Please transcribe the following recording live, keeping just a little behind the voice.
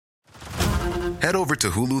Head over to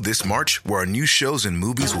Hulu this March, where our new shows and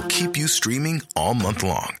movies will keep you streaming all month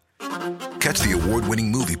long. Catch the award-winning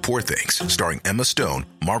movie Poor Things, starring Emma Stone,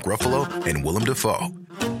 Mark Ruffalo, and Willem Dafoe.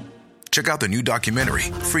 Check out the new documentary,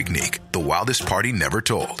 Freaknik, The Wildest Party Never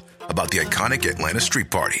Told, about the iconic Atlanta Street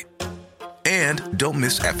Party. And don't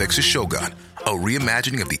miss FX's Shogun, a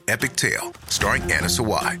reimagining of the epic tale, starring Anna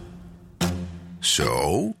Sawai.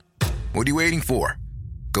 So, what are you waiting for?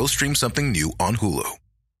 Go stream something new on Hulu.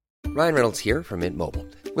 Ryan Reynolds here from Mint Mobile.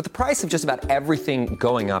 With the price of just about everything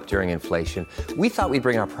going up during inflation, we thought we'd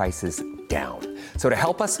bring our prices down. So to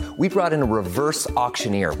help us, we brought in a reverse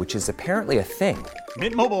auctioneer, which is apparently a thing.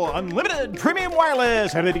 Mint Mobile Unlimited Premium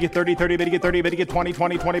Wireless. How to get 30, 30, bit to get 30, bit to get 20,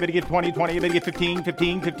 20, 20, bit to get 20, 20, bit to get 15,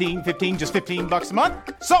 15, 15, 15, just $15 a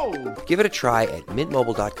month? Sold! Give it a try at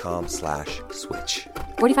mintmobile.com/switch.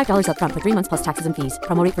 $45 up front for 3 months plus taxes and fees.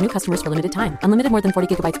 Promo rate for new customers for limited time. Unlimited more than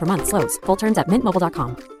 40 gigabytes per month. Slows full terms at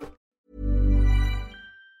mintmobile.com.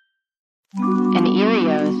 An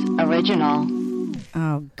Erios original.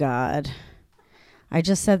 Oh, God. I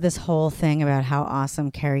just said this whole thing about how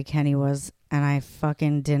awesome Carrie Kenny was, and I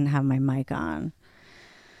fucking didn't have my mic on.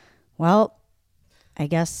 Well, I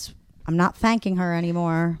guess I'm not thanking her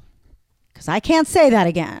anymore, because I can't say that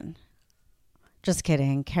again. Just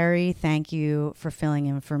kidding. Carrie, thank you for filling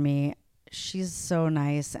in for me. She's so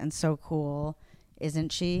nice and so cool,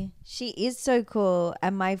 isn't she? She is so cool.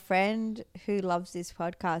 And my friend who loves this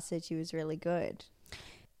podcast said she was really good.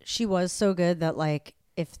 She was so good that, like,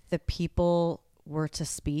 if the people were to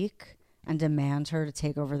speak and demand her to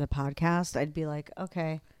take over the podcast, I'd be like,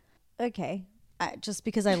 okay. Just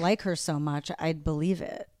because I like her so much, I'd believe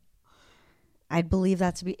it. I'd believe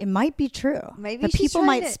that to be, it might be true. Maybe but people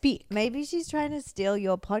might speak. Maybe she's trying to steal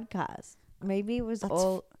your podcast. Maybe it was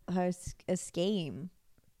all a scheme.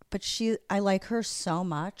 But I like her so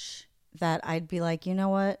much that I'd be like, you know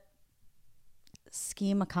what?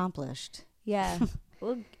 Scheme accomplished. Yeah.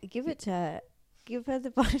 Well, give it to her. Give her the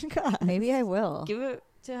podcast. Maybe I will. Give it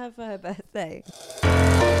to her for her birthday.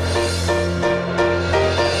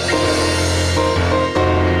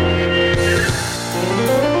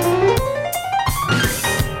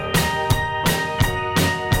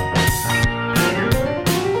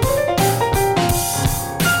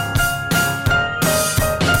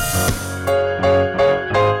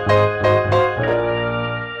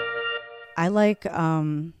 I like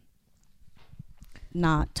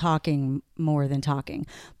not talking more than talking,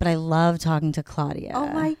 but I love talking to Claudia. Oh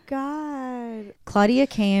my God. Claudia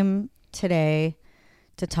came today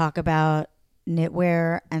to talk about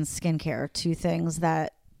knitwear and skincare, two things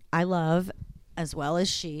that I love as well as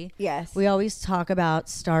she. Yes. We always talk about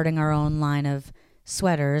starting our own line of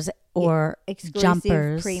sweaters or exclusive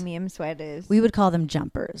jumpers. Premium sweaters. We would call them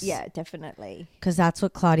jumpers. Yeah, definitely. Because that's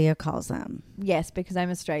what Claudia calls them. Yes, because I'm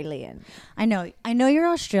Australian. I know you're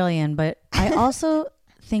Australian, but I also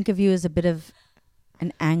think of you as a bit of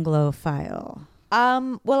an Anglophile.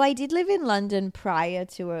 Well, I did live in London prior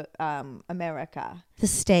to America. The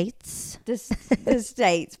States. The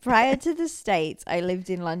States. Prior to the States, I lived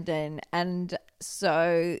in London, and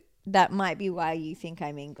so that might be why you think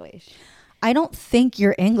I'm English. I don't think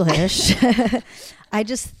you're English. I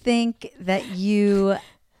just think that you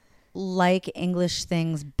like English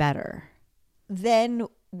things better. Then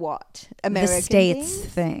what? American the States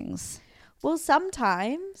things. Well,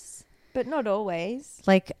 sometimes, but not always.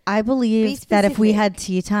 Like, I believe that if we had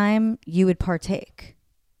tea time, you would partake.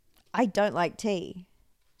 I don't like tea.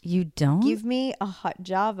 You don't? Give me a hot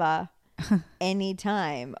Java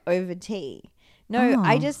anytime over tea. No,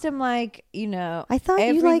 I just am like, I thought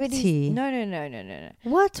you liked tea. No.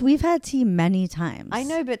 What? We've had tea many times. I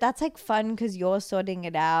know, but that's like fun because you're sorting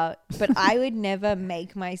it out. But I would never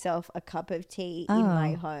make myself a cup of tea in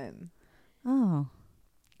my home. Oh.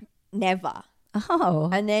 Never. Oh.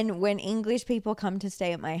 And then when English people come to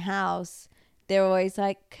stay at my house, they're always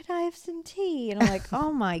like, could I have some tea? And I'm like,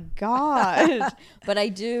 oh my God. But I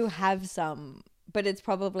do have some, but it's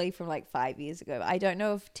probably from like 5 years ago. I don't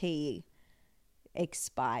know if tea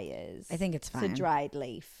expires. I think it's fine. It's a dried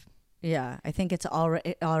leaf. Yeah, I think it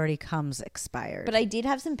already comes expired. But I did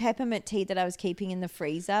have some peppermint tea that I was keeping in the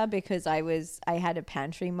freezer because I had a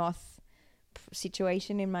pantry moth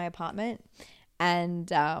situation in my apartment,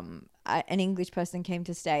 and an English person came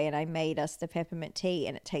to stay, and I made us the peppermint tea,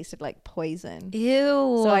 and it tasted like poison.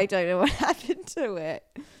 Ew. So I don't know what happened to it.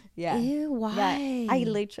 Yeah. Ew. Why? I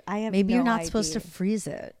have maybe no you're not idea. supposed to freeze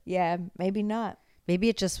it. Yeah, maybe not. Maybe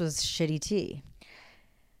it just was shitty tea.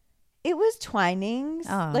 It was Twinings.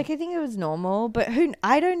 Oh. Like, I think it was normal, but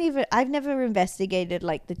I've never investigated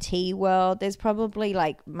like the tea world. There's probably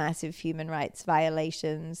like massive human rights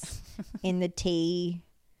violations in the tea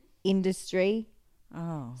industry.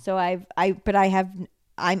 Oh. So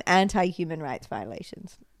I'm anti-human rights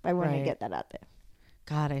violations. I want to get that out there.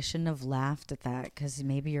 God, I shouldn't have laughed at that because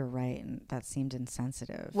maybe you're right and that seemed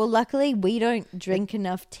insensitive. Well, luckily we don't drink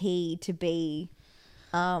enough tea to be,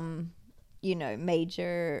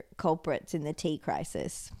 major culprits in the tea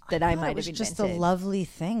crisis that I might have invented. It was just a lovely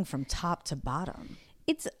thing from top to bottom.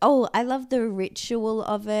 I love the ritual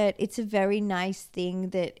of it. It's a very nice thing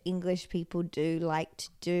that English people do like to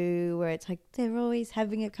do, where it's like they're always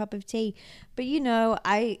having a cup of tea. But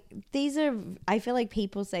I feel like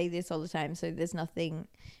people say this all the time, so there's nothing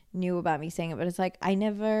new about me saying it. But it's like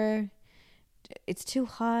it's too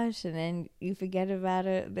hot, and then you forget about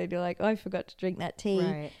it. And then you're like, oh, I forgot to drink that tea,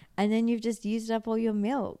 right. And then you've just used up all your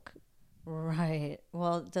milk. Right.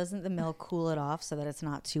 Well, doesn't the milk cool it off so that it's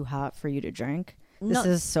not too hot for you to drink? This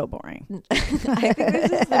is so boring. I think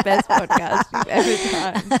this is the best podcast you've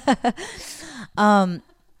ever done.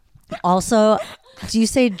 Also, do you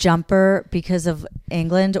say jumper because of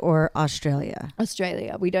England or Australia?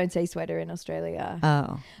 Australia. We don't say sweater in Australia.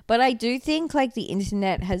 Oh. But I do think like the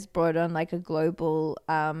internet has brought on like a global,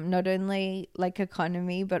 not only like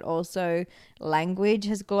economy, but also language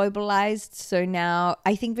has globalized. So now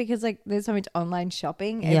I think because like there's so much online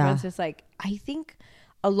shopping, everyone's just like, I think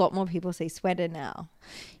a lot more people say sweater now.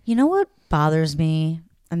 You know what bothers me?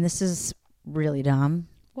 And this is really dumb.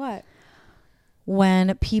 What?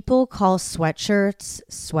 When people call sweatshirts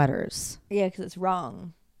sweaters. Yeah, because it's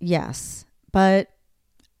wrong. Yes. But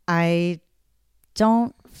I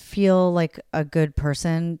don't feel like a good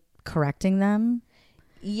person correcting them.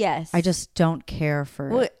 Yes. I just don't care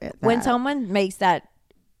for that. When someone makes that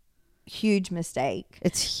huge mistake,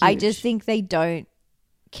 it's huge. I just think they don't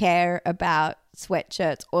care about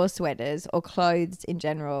sweatshirts or sweaters or clothes in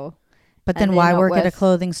general. But then why work at a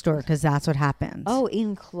clothing store? Because that's what happens. Oh,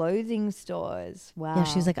 in clothing stores. Wow. Yeah,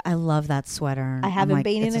 she's like, I love that sweater. I haven't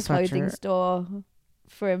been in a clothing store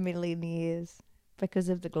for a million years because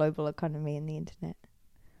of the global economy and the internet.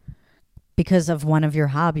 Because of one of your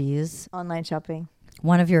hobbies. Online shopping.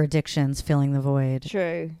 One of your addictions, filling the void.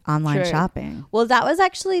 True. Online shopping. Well, that was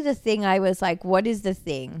actually the thing. I was like, what is the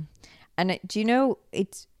thing? And do you know,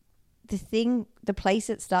 it's the thing, the place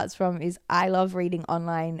it starts from is I love reading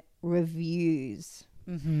online reviews.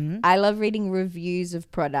 Mm-hmm. I love reading reviews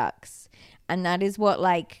of products. And that is what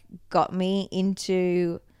like got me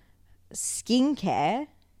into skincare.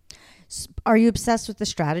 Are you obsessed with The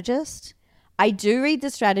Strategist? I do read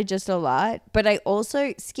The Strategist a lot, but I also,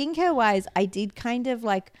 skincare wise, I did kind of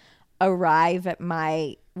like arrive at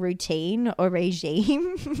my routine or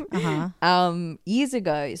regime years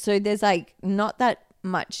ago. So there's like not that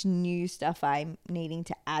much new stuff I'm needing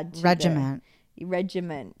to add to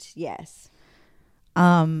regiment, yes.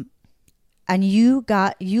 And you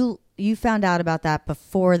found out about that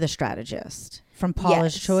before The Strategist from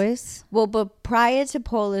Paula's Choice? Well, but prior to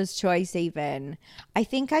Paula's Choice even, I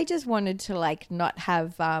think I just wanted to like not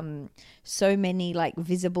have so many like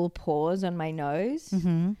visible pores on my nose.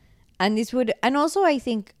 Mm-hmm. And also I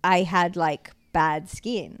think I had like bad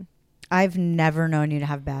skin. I've never known you to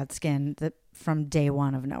have bad skin from day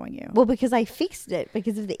one of knowing you. Well, because I fixed it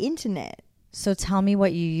because of the internet. So tell me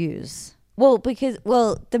what you use. Well,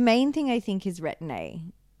 the main thing I think is Retin-A.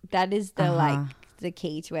 That is the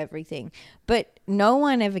key to everything. But no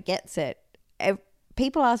one ever gets it.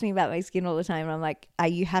 People ask me about my skin all the time and I'm like,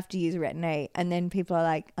 you have to use Retin-A. And then people are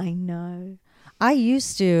like, I know. I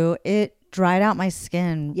used to. It dried out my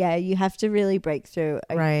skin. Yeah, you have to really break through.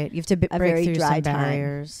 Right. You have to break through some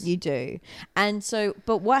barriers. You do. And so,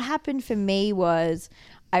 but what happened for me was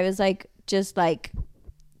I was like, just like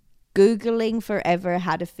Googling forever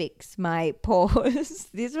how to fix my pores.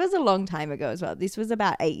 This was a long time ago as well. This was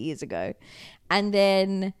about 8 years ago. And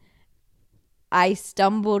then I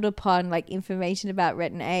stumbled upon like information about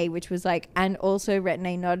Retin-A, which was like, and also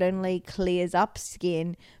Retin-A not only clears up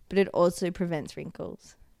skin, but it also prevents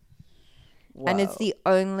wrinkles. Whoa. And it's the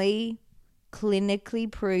only clinically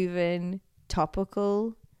proven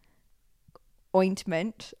topical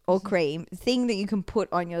ointment or cream thing that you can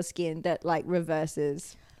put on your skin that like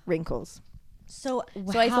reverses wrinkles. So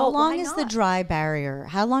how long is the dry barrier?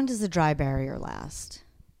 How long does the dry barrier last?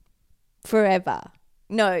 Forever.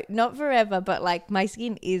 No, not forever, but like my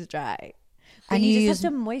skin is dry. But and you just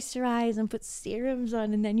have to moisturize and put serums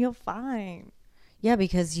on and then you're fine. Yeah,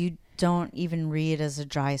 because you don't even read as a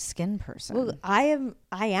dry skin person. Well, I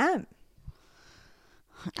am.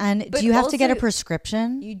 And do you have to get a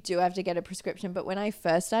prescription? You do have to get a prescription. But when I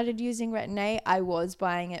first started using Retin-A, I was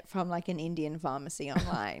buying it from like an Indian pharmacy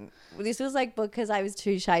online. This was like because I was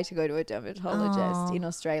too shy to go to a dermatologist in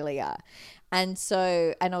Australia. And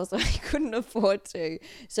also I couldn't afford to.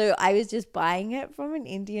 So I was just buying it from an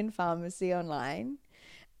Indian pharmacy online.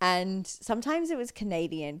 And sometimes it was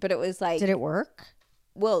Canadian, but it was like... Did it work?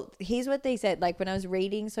 Well, here's what they said. Like when I was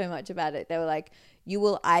reading so much about it, they were like, you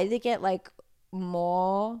will either get like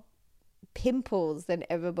more pimples than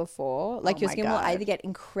ever before. Like your skin will either get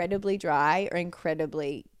incredibly dry or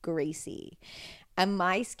incredibly greasy. And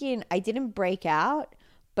my skin, I didn't break out,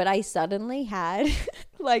 but I suddenly had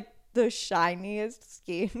like the shiniest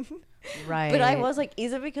skin. Right. But I was like,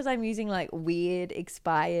 is it because I'm using like weird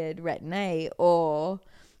expired Retin-A, or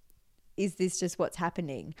is this just what's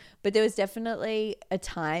happening? But there was definitely a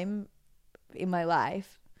time in my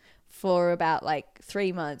life for about like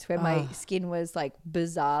 3 months where my skin was like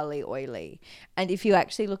bizarrely oily. And if you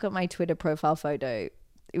actually look at my Twitter profile photo,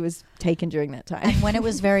 it was taken during that time. And when it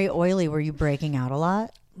was very oily, were you breaking out a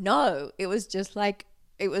lot? No, it was just like,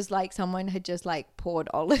 it was like someone had just like poured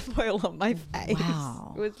olive oil on my face.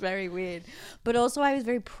 Wow. It was very weird. But also I was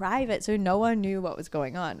very private, so no one knew what was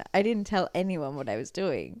going on. I didn't tell anyone what I was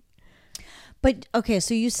doing. But okay,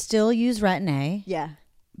 so you still use Retin-A. Yeah.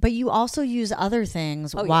 But you also use other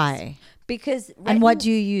things. Oh, Why? Yes. Because and what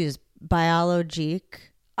do you use?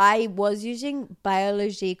 Biologique? I was using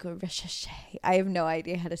Biologique or Recherche. I have no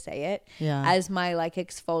idea how to say it. Yeah. As my like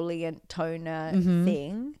exfoliant toner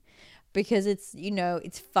thing. Because it's, you know,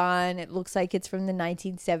 it's fun. It looks like it's from the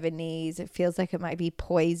 1970s. It feels like it might be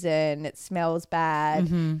poison. It smells bad.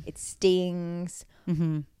 It stings.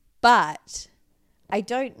 But I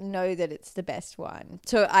don't know that it's the best one.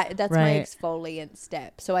 So that's my exfoliant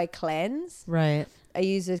step. So I cleanse. Right. I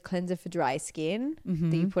use a cleanser for dry skin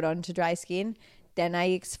that you put onto dry skin. Then I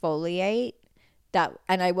exfoliate.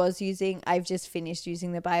 And I've just finished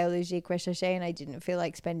using the Biologique Recherche, and I didn't feel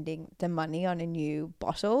like spending the money on a new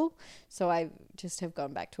bottle. So I just have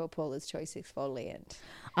gone back to a Paula's Choice exfoliant.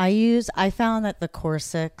 I found that the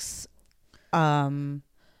Corsics.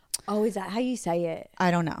 Is that how you say it?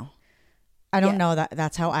 I don't know. I don't know that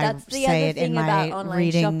that's how That's I the say other it thing in my about online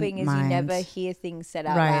reading shopping is mind. you never hear things said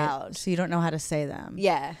out right. loud. So you don't know how to say them.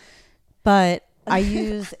 Yeah. But I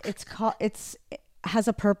use it has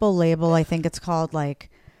a purple label. I think it's called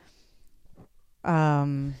like it's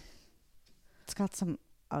got some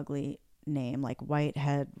ugly name like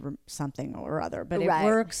Whitehead something or other, but it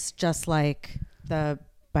works just like the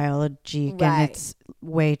Biologique and it's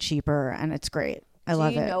way cheaper and it's great. I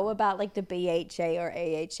love it. Do you know about like the BHA or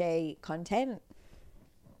AHA content?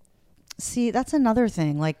 See, that's another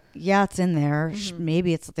thing. Like, yeah, it's in there.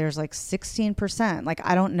 Maybe there's like 16%. Like,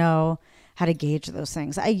 I don't know how to gauge those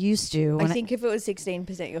things. I used to. I think if it was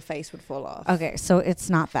 16%, your face would fall off. Okay, so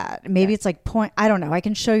it's not that. Maybe it's like point. I don't know. I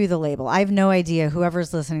can show you the label. I have no idea.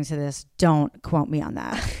 Whoever's listening to this, don't quote me on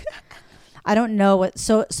that. I don't know what.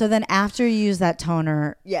 So then after you use that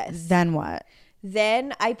toner, then what?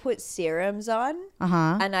 Then I put serums on.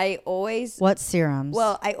 And I always... What serums?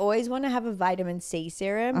 Well, I always want to have a vitamin C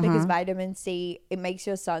serum because vitamin C, it makes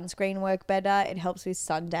your sunscreen work better. It helps with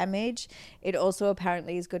sun damage. It also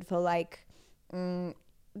apparently is good for like...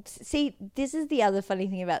 see, this is the other funny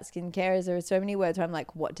thing about skincare is there are so many words where I'm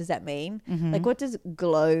like, what does that mean? Like, what does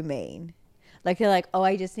glow mean? Like, they're like, oh,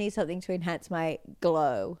 I just need something to enhance my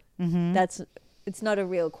glow. It's not a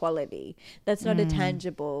real quality. That's not a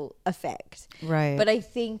tangible effect. Right. But I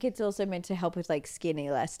think it's also meant to help with like skin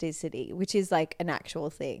elasticity, which is like an actual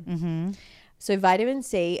thing. So vitamin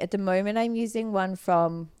C, at the moment I'm using one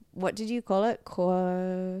from, what did you call it?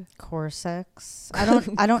 Corsex. I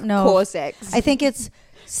don't know. Corsex. I think it's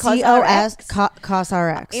COS.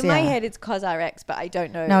 COSRX. In my head, it's COSRX, but I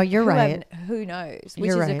don't know. No, you're right. Who knows?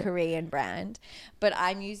 Which is a Korean brand. But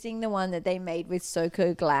I'm using the one that they made with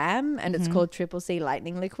Soko Glam, and it's called Triple C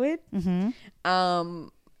Lightening Liquid.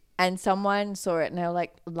 And someone saw it, and they were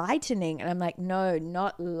like, lightening. And I'm like, no,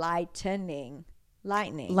 not lightening.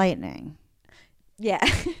 Lightning. Yeah.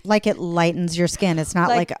 Like it lightens your skin. It's not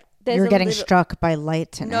like you're getting struck by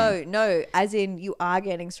lightning. No, as in you are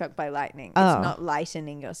getting struck by lightning. It's not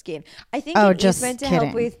lightening your skin. I think it is meant to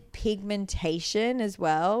help with pigmentation as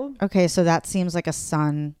well. Okay, so that seems like a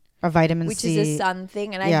vitamin which C. Which is a sun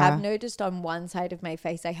thing. And I have noticed on one side of my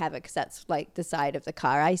face I have it because that's like the side of the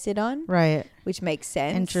car I sit on. Right. Which makes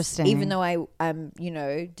sense. Interesting. Even though I'm,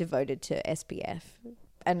 devoted to SPF.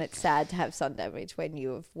 And it's sad to have sun damage when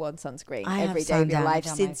you have worn sunscreen every day of your life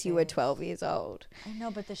since you were 12 years old. I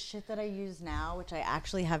know, but the shit that I use now, which I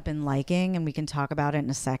actually have been liking, and we can talk about it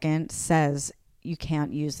in a second, says you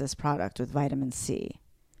can't use this product with vitamin C.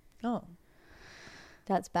 Oh,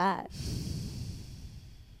 that's bad.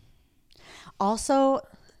 Also,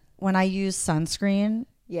 when I use sunscreen,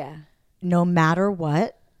 no matter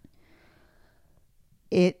what,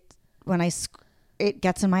 it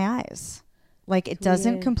gets in my eyes. Like it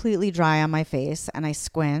doesn't completely dry on my face, and I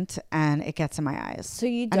squint and it gets in my eyes. So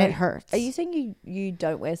you don't, and it hurts. Are you saying you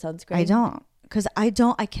don't wear sunscreen? I don't, because I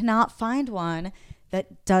cannot find one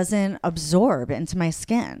that doesn't absorb into my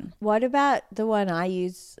skin. What about the one I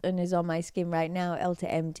use and is on my skin right now,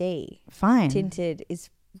 O&apos? Fine. Tinted is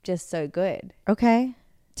just so good. Okay.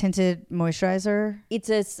 Tinted moisturizer. It's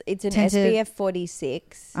an SPF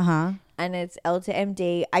 46. And it's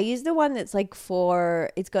O&apos. I use the one that's like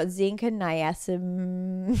it's got zinc and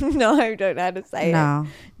niacin. No, I don't know how to say it.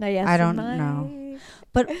 Niacinamide. I don't know.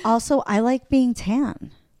 But also, I like being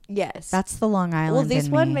tan. Yes. That's the Long Island. Well, this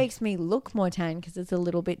in one me. makes me look more tan because it's a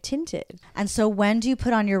little bit tinted. And so when do you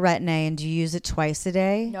put on your Retin-A, and do you use it twice a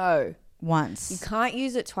day? No. Once. You can't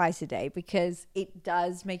use it twice a day because it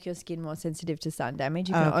does make your skin more sensitive to sun damage.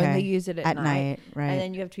 You can only use it at night. Right. And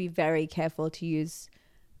then you have to be very careful to use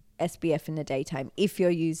SPF in the daytime if you're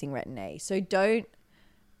using Retin-A. So don't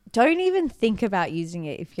even think about using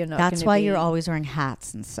it if you're not. That's why you're always wearing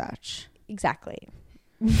hats and such. Exactly.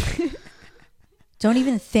 Don't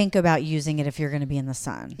even think about using it if you're going to be in the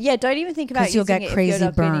sun. Yeah, don't even think about using you'll get it crazy if you're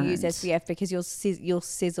not going to burns. use SPF because you'll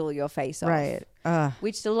sizzle your face off. Right.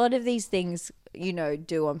 Which a lot of these things,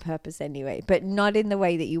 do on purpose anyway, but not in the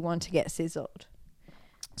way that you want to get sizzled.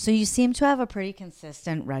 So you seem to have a pretty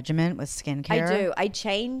consistent regimen with skincare. I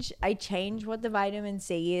do. I change what the vitamin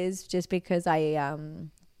C is just because I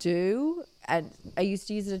do. And I used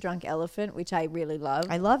to use a Drunk Elephant, which I really love.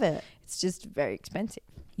 I love it. It's just very expensive.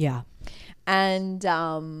 Yeah. And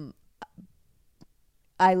I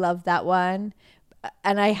love that one.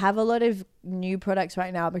 And I have a lot of new products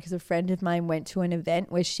right now because a friend of mine went to an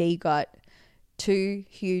event where she got 2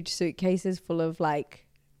 huge suitcases full of like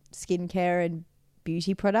skincare and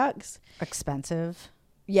beauty products. Expensive.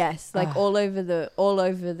 Yes, like all over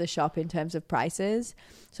the shop in terms of prices.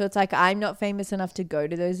 So it's like I'm not famous enough to go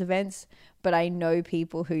to those events, but I know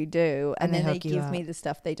people who do, and then they give me the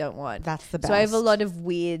stuff they don't want. That's the best. So I have a lot of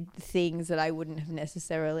weird things that I wouldn't have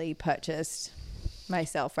necessarily purchased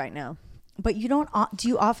myself right now. But you don't. Do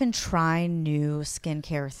you often try new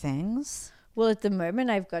skincare things? Well, at the moment,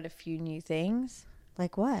 I've got a few new things.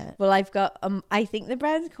 Like what? Well, I've got I think the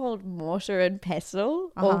brand's called Mortar and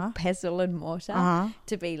Pestle or Pestle and Mortar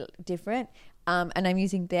to be different. And I'm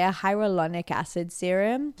using their hyaluronic acid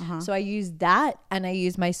serum. So I use that, and I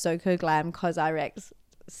use my Soko Glam CosRx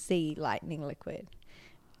C lightening liquid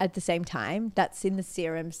at the same time. That's in the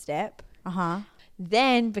serum step.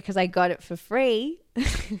 Then, because I got it for free,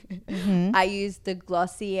 I use the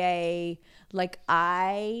Glossier like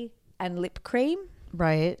eye and lip cream.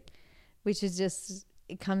 Right. Which is just,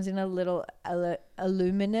 it comes in a little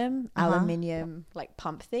aluminium like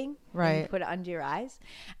pump thing. Right. And you put it under your eyes.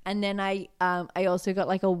 And then I also got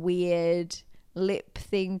like a weird lip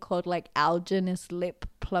thing called like alginous lip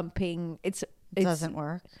plumping. It doesn't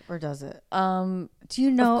work, or does it? Do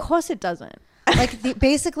you know? Of course it doesn't. Like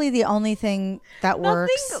basically the only thing that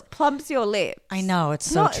works. Nothing plumps your lips. I know, it's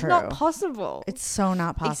so true. Not possible. It's so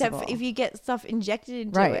not possible. Except if you get stuff injected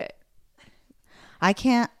into it.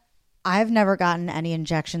 I've never gotten any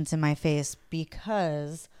injections in my face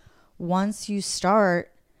because once you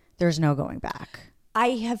start, there's no going back. I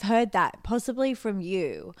have heard that possibly from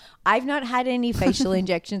you. I've not had any facial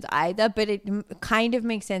injections either, but it kind of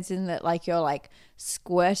makes sense in that like you're like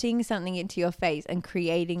squirting something into your face and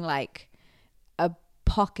creating like a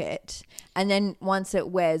pocket, and then once it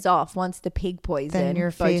wears off, once the pig poison, then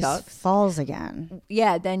your face falls again.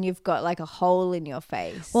 Yeah, then you've got like a hole in your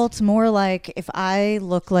face. Well, it's more like if I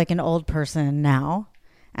look like an old person now,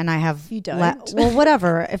 and I have you don't. Well,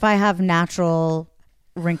 whatever. If I have natural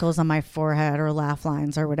wrinkles on my forehead or laugh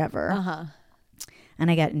lines or whatever,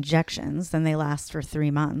 and I get injections, then they last for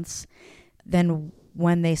 3 months. Then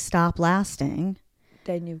when they stop lasting,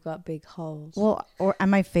 then you've got big holes. Well, and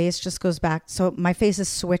my face just goes back. So my face is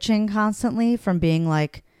switching constantly from being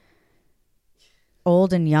like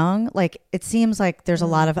old and young. Like it seems like there's a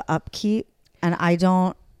lot of upkeep, and I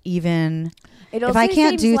don't even. If I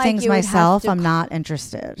can't do things myself, I'm not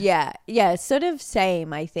interested. Yeah, sort of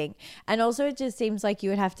same, I think. And also it just seems like you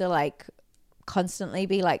would have to like constantly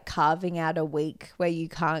be like carving out a week where you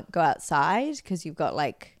can't go outside because you've got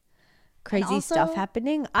like crazy stuff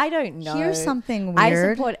happening. I don't know. Here's something weird.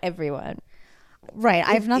 I support everyone. Right.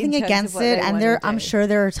 I have nothing against it. And I'm sure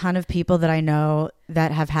there are a ton of people that I know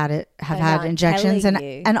that have had injections.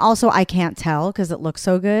 And also I can't tell because it looks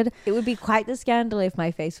so good. It would be quite the scandal if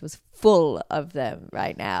my face was full of them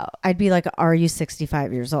right now. I'd be like, are you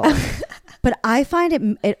 65 years old? But I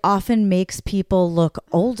find it often makes people look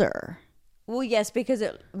older. Well, yes, because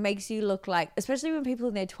it makes you look like, especially when people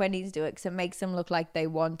in their 20s do it, because it makes them look like they're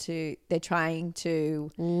trying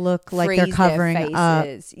to look like they're freeze covering their up.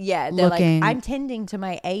 faces. Yeah, they're looking- like, I'm tending to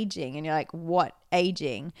my aging. And you're like, what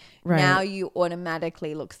aging? Right. Now you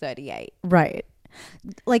automatically look 38. Right.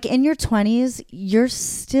 Like in your 20s, you're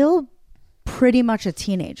still pretty much a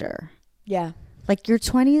teenager. Yeah. Like your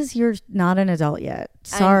 20s, you're not an adult yet. And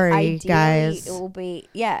Sorry, ideally, guys. it will be,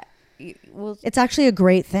 yeah. Well, It's actually a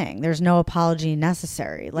great thing. There's no apology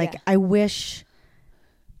necessary. Like, Yeah.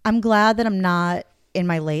 I'm glad that I'm not in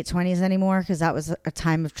my late 20s anymore, because that was a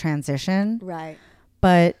time of transition. right.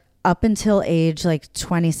 But up until age like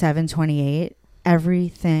 27, 28,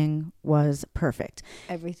 everything was perfect.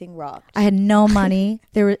 Everything rocked. I had no money.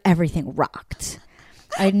 Everything rocked.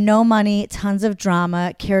 I had no money, tons of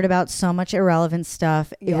drama, cared about so much irrelevant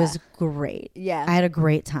stuff. It Yeah. was great. Yeah. I had a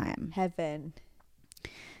great time. Heaven.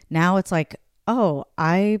 Now it's like, oh,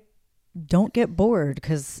 I don't get bored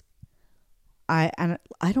because I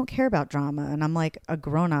don't care about drama. And I'm like a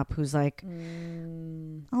grown up who's like,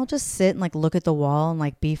 I'll just sit and like look at the wall and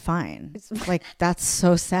like be fine. Like, that's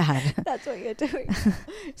so sad. That's what you're doing. No.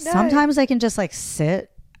 Sometimes I can just like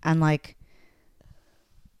sit and like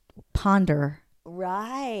ponder.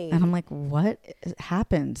 Right. And I'm like, what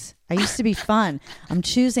happened? I used to be fun. I'm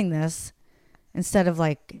choosing this instead of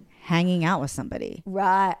like hanging out with somebody.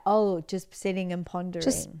 Right. Oh, just sitting and pondering.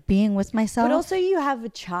 Just being with myself. But also you have a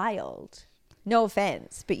child. No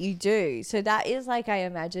offense, but you do. So that is like, I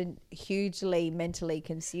imagine, hugely mentally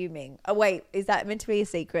consuming. Oh, wait, is that meant to be a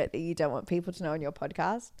secret that you don't want people to know on your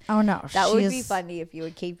podcast? Oh, no. That would be funny if you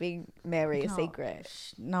were keeping Mary a secret.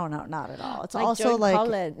 No, not at all. It's Like also Joan like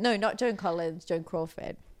Collins. No, not Joan Collins, Joan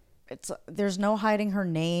Crawford. there's no hiding her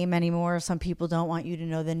name anymore. Some people don't want you to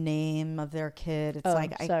know the name of their kid.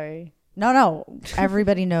 It's Sorry. No.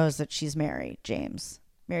 Everybody knows that she's Mary James.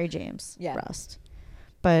 Yeah. Rust.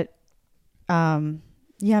 But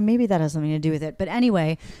yeah, maybe that has something to do with it. But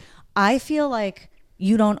anyway, I feel like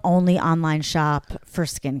you don't only online shop for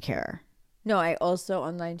skincare. No, I also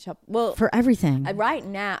online shop. Well, For everything. right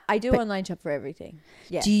now, I do online shop for everything.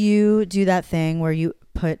 Yeah. Do you do that thing where you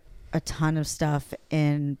put a ton of stuff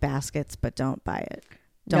in baskets but don't buy it?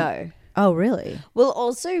 No. Oh, really? Well,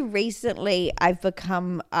 also recently I've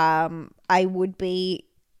become, I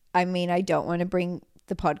don't want to bring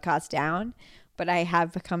the podcast down, but I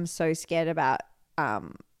have become so scared about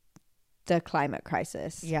the climate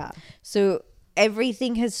crisis. Yeah. So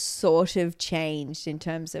everything has sort of changed in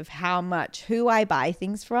terms of who I buy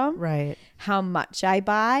things from, Right. how much I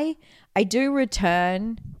buy. I do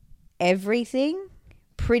return everything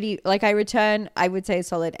I would say a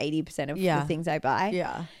solid 80% of the things I buy.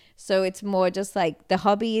 Yeah. So it's more just like the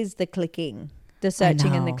hobby is the clicking, the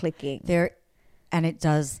searching and the know. clicking. And it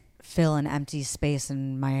does fill an empty space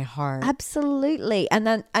in my heart. Absolutely. And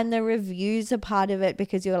the reviews are part of it,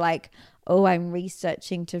 because you're like, oh, I'm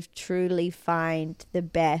researching to truly find the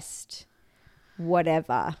best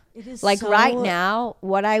whatever. It is like so- right now,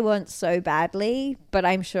 what I want so badly, but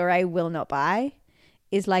I'm sure I will not buy,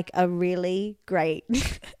 is like a really great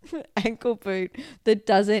ankle boot that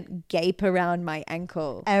doesn't gape around my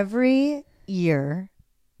ankle. Every year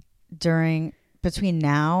between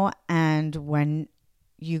now and when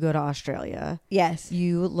you go to Australia, Yes.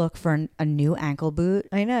 you look for a new ankle boot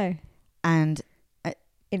I know. and It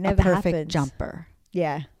a never perfect happens. jumper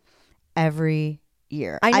Yeah. every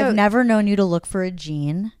year. I know. I've never known you to look for a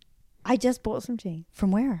jean. I just bought some jeans.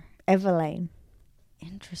 From where? Everlane.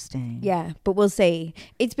 Interesting. Yeah, but we'll see.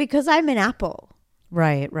 It's because I'm an apple.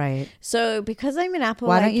 Right. So because I'm an apple,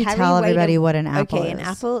 Why I don't you carry tell weight everybody of- what an apple Okay, an is?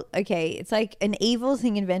 apple. Okay, it's like an evil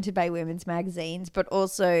thing invented by women's magazines, but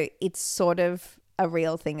also it's sort of a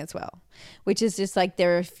real thing as well, which is just like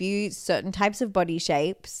there are a few certain types of body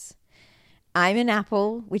shapes. I'm an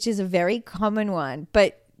apple, which is a very common one,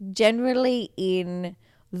 but generally in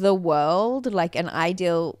the world, like an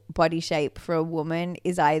ideal body shape for a woman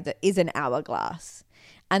is an hourglass.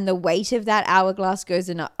 And the weight of that hourglass goes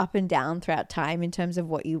up and down throughout time in terms of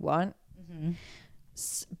what you want. Mm-hmm.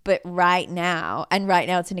 But right now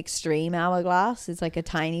it's an extreme hourglass. It's like a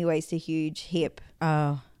tiny waist, a huge hip.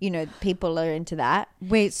 Oh. People are into that.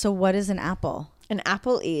 Wait, so what is an apple? An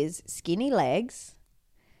apple is skinny legs,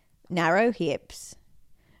 narrow hips.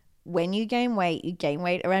 When you gain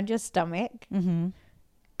weight around your stomach. Mm-hmm.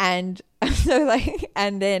 And so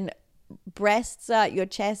and then breasts your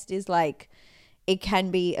chest is like, it can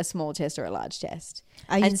be a small chest or a large chest.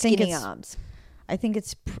 And skinny arms. I think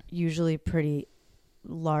it's usually pretty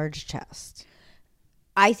large chest.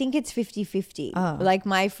 I think it's 50-50. Oh. Like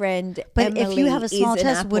my friend But Emily if you have a small is an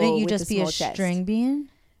chest, apple wouldn't you with just be a small chest. string bean?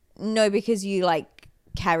 No, because you like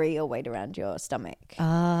carry your weight around your stomach. Oh,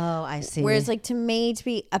 I see. Whereas like to me, to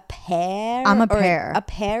be a pear, I'm a pear. A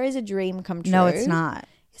pear is a dream come true. No, it's not.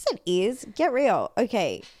 Yes, it is. Get real.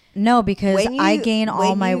 Okay. No, because I gain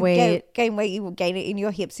all my weight. Gain weight, you will gain it in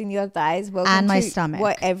your hips and your thighs. Welcome and my to stomach.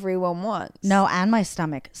 What everyone wants. No, and my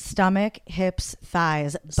stomach. Stomach, hips,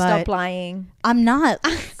 thighs. But Stop lying. I'm not.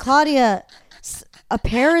 Claudia, a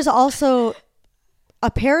pear is an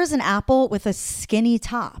apple with a skinny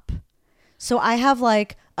top. So I have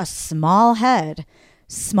like a small head,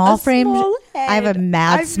 small frame. I have a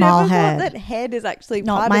mad small head. I've never thought that head is actually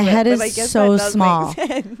no, part my of head it, but I is guess so that does small. make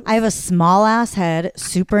sense. I have a small ass head,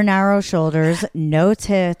 super narrow shoulders, no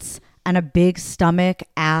tits, and a big stomach,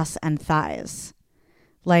 ass, and thighs.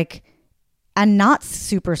 Like, and not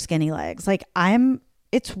super skinny legs. Like I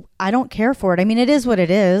don't care for it. I mean, it is what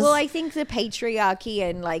it is. Well, I think the patriarchy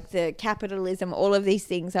and like the capitalism, all of these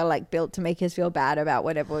things are like built to make us feel bad about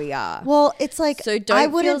whatever we are. Well, it's like, so don't I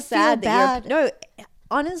wouldn't feel sad bad. that you're. No,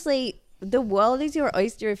 honestly, the world is your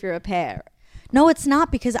oyster if you're a pear. No, it's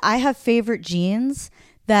not, because I have favorite jeans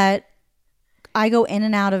that I go in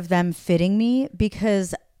and out of them fitting me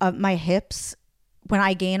because of my hips. When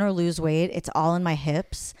I gain or lose weight, it's all in my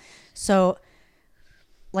hips. So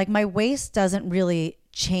like my waist doesn't really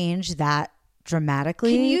change that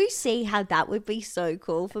dramatically. Can you see how that would be so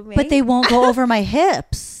cool for me? But they won't go over my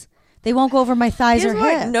hips. They won't go over my thighs or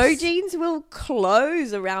hips. No jeans will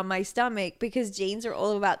close around my stomach because jeans are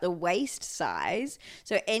all about the waist size.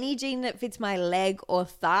 So any jean that fits my leg or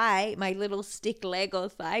thigh, my little stick leg or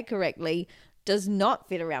thigh correctly, does not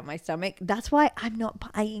fit around my stomach. That's why I'm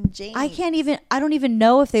not buying jeans. I don't even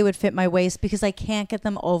know if they would fit my waist because I can't get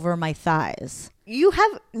them over my thighs. You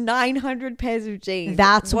have 900 pairs of jeans.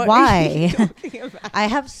 That's what why. I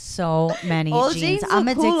have so many jeans. I'm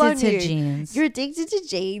addicted to jeans. You're addicted to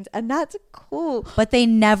jeans, and that's cool. But they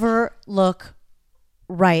never look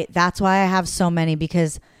right. That's why I have so many,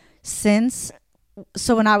 because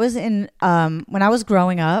when I was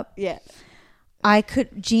growing up, yeah,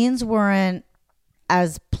 jeans weren't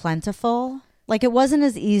as plentiful. Like it wasn't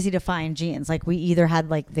as easy to find jeans. Like we either had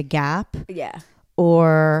like the Gap, yeah,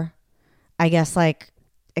 or I guess like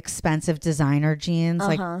expensive designer jeans,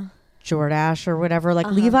 like Jordache or whatever. Like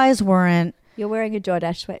Levi's weren't. You're wearing a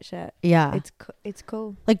Jordache sweatshirt. Yeah, it's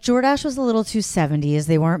cool. Like Jordache was a little too 70s.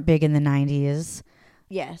 They weren't big in the 90s.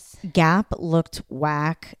 Yes. Gap looked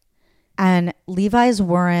whack, and Levi's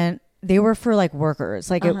weren't. They were for like workers.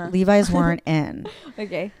 Like Levi's weren't in.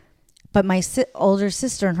 Okay. But my older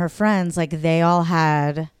sister and her friends, like they all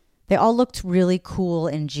looked really cool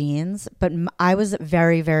in jeans. But I was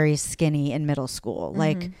very, very skinny in middle school.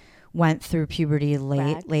 Like went through puberty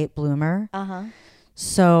late bloomer.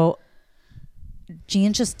 So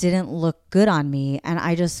jeans just didn't look good on me. And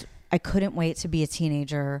I couldn't wait to be a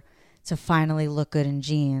teenager to finally look good in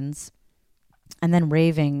jeans. And then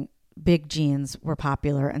raving, big jeans were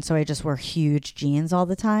popular. And so I just wore huge jeans all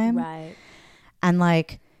the time. Right. And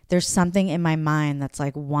like, there's something in my mind that's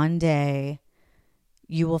like, one day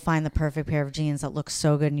you will find the perfect pair of jeans that look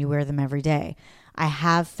so good and you wear them every day. I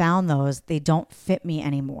have found those. They don't fit me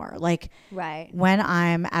anymore. Like when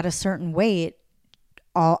I'm at a certain weight,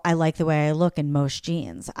 I like the way I look in most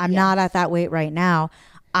jeans. I'm not at that weight right now.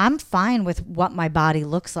 I'm fine with what my body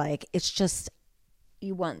looks like. It's just,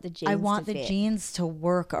 you want the jeans I want the jeans to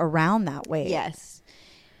work around that weight. Yes.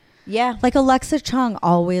 Yeah. Like Alexa Chung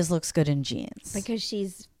always looks good in jeans. Because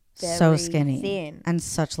she's very so skinny thin. and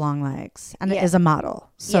such long legs, and is a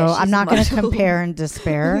model. So she's I'm not a going to model. compare and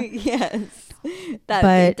despair. Yes. But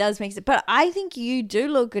it does make sense. But I think you do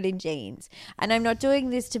look good in jeans. And I'm not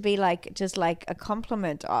doing this to be like just like a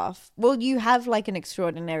compliment off. Well, you have like an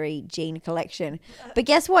extraordinary jean collection. But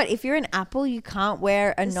guess what? If you're an apple, you can't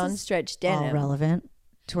wear a non-stretch denim. All relevant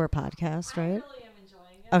to our podcast, right? I really am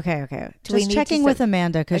enjoying it. Okay. Do we Just need checking to with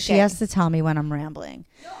Amanda because she has to tell me when I'm rambling.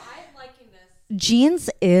 No, I'm liking this.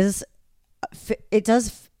 Jeans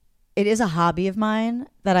it is a hobby of mine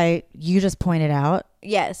that you just pointed out.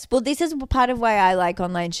 Yes. Well, this is part of why I like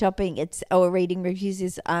online shopping. Or reading reviews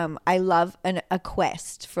is I love a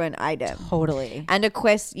quest for an item. Totally. And a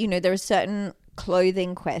quest, there are certain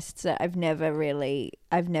clothing quests that I've never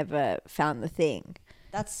found the thing.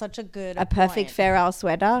 That's such a good A perfect Farrell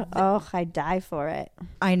sweater. Oh, I die for it.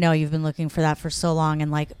 I know you've been looking for that for so long,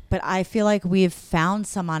 and but I feel like we've found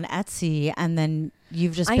some on Etsy, and then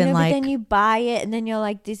you've just been like, but then you buy it, and then you're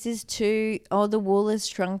like, this is too. Oh, the wool is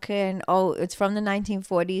shrunken. Oh, it's from the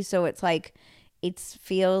 1940s, so it's like, it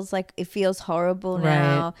feels horrible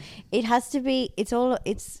now. It has to be. It's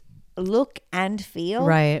look and feel.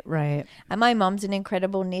 Right. And my mom's an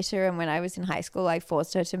incredible knitter, and when I was in high school I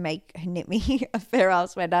forced her to knit me a Farrell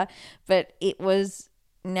sweater, but it was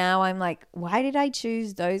now I'm like, why did I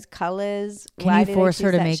choose those colors? Can you force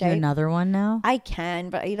her to make you another one now? I can,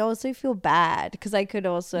 but I'd also feel bad because I could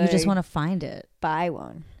also. You just want to find it. Buy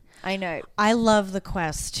one. I know. I love the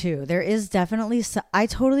quest too. There is definitely. I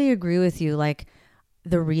totally agree with you. Like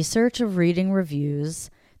the research of reading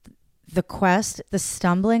reviews, the quest, the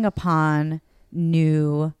stumbling upon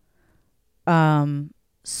new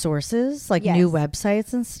sources, like new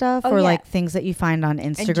websites and stuff, or like things that you find on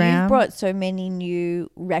Instagram. And you've brought so many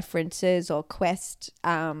new references or quest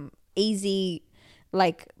easy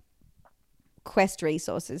like quest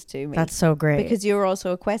resources to me. That's so great. Because you're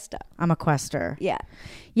also a quester. I'm a quester. Yeah.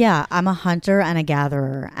 Yeah, I'm a hunter and a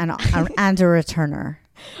gatherer and and a returner.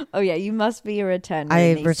 Oh yeah, you must be a returner.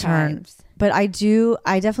 I return. Times. But I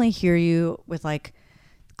definitely hear you with like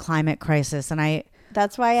climate crisis, and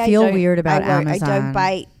that's why I feel weird about Amazon. I don't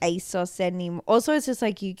buy ASOS anymore. Also, it's just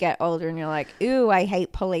like you get older and you're like, ooh, I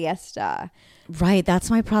hate polyester. Right. That's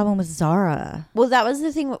my problem with Zara. Well, that was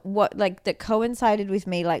the thing that coincided with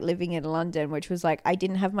me like living in London, which was like I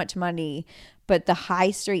didn't have much money, but the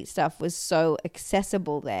high street stuff was so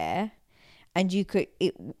accessible there. And you could,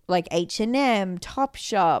 like H&M,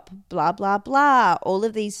 Topshop, blah, blah, blah. All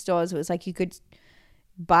of these stores, it was like you could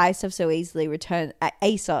buy stuff so easily, return at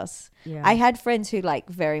ASOS. Yeah. I had friends who like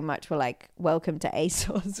very much were like, welcome to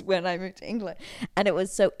ASOS when I moved to England. And it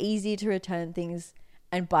was so easy to return things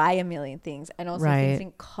and buy a million things. And also things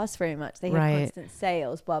didn't cost very much. They had constant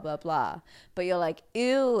sales, blah, blah, blah. But you're like,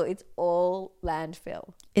 ew, it's all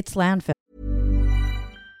landfill. It's landfill.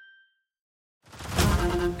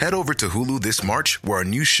 Head over to Hulu this March, where our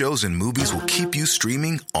new shows and movies will keep you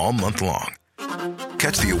streaming all month long.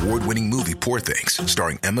 Catch the award-winning movie Poor Things,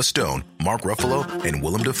 starring Emma Stone, Mark Ruffalo, and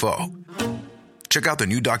Willem Dafoe. Check out the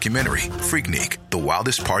new documentary, Freaknik, The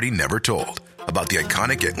Wildest Party Never Told, about the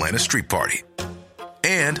iconic Atlanta Street Party.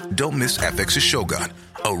 And don't miss FX's Shogun,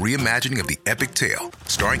 a reimagining of the epic tale,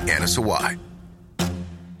 starring Anna Sawai.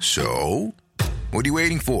 So, what are you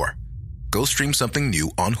waiting for? Go stream something new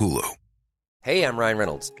on Hulu. Hey, I'm Ryan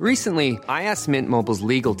Reynolds. Recently, I asked Mint Mobile's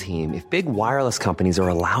legal team if big wireless companies are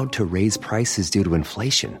allowed to raise prices due to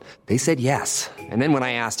inflation. They said yes. And then when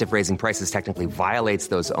I asked if raising prices technically violates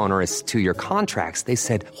those onerous 2-year contracts, they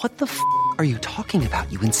said, what the f*** are you talking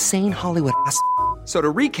about, you insane Hollywood ass f- So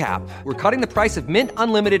to recap, we're cutting the price of Mint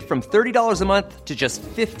Unlimited from $30 a month to just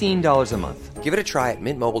 $15 a month. Give it a try at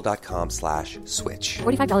mintmobile.com/switch.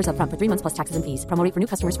 $45 up front for 3 months plus taxes and fees. Promo rate for new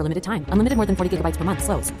customers for limited time. Unlimited more than 40 gigabytes per month.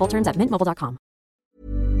 Slows full terms at mintmobile.com.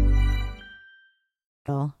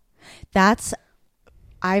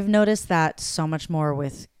 I've noticed that so much more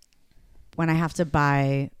with when I have to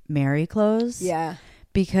buy Mary clothes. Yeah.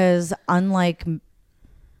 Because unlike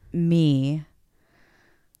me,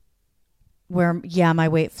 where my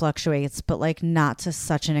weight fluctuates, but like not to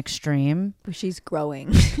such an extreme. She's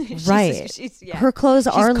growing. Right. Her clothes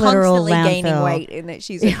are literal landfill. She's gaining weight in that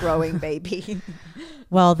she's a growing baby.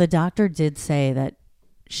 Well, the doctor did say that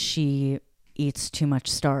she eats too much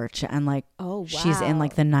starch and like she's in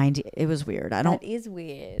like the 90. It was weird. That is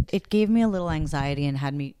weird. It gave me a little anxiety and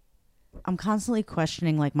I'm constantly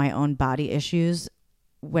questioning like my own body issues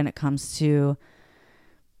when it comes to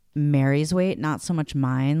Mary's weight, not so much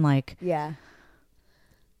mine. Like, yeah,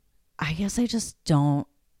 I guess I just don't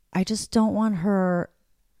want her.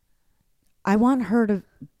 I want her to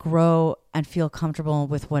grow and feel comfortable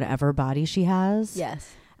with whatever body she has.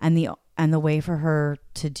 Yes. And the way for her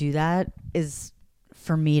to do that is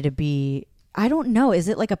for me to be, I don't know, is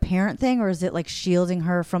it like a parent thing or is it like shielding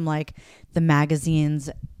her from like the magazines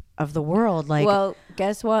of the world? Like, well,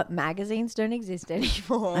 guess what? Magazines don't exist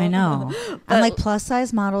anymore. I know. And like plus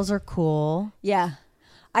size models are cool. Yeah.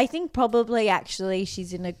 I think probably actually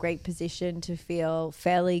she's in a great position to feel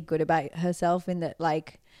fairly good about herself in that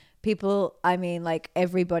like people, I mean like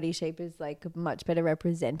every body shape is like much better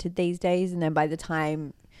represented these days. And then by the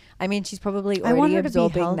time, I mean, she's probably already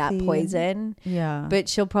absorbing that poison. Yeah. But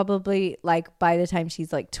she'll probably like by the time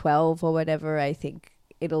she's like 12 or whatever, I think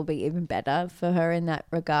it'll be even better for her in that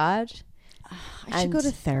regard. I should go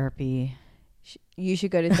to therapy. You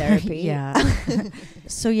should go to therapy. Yeah.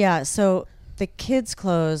 So the kids'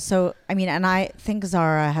 clothes. So, I mean, and I think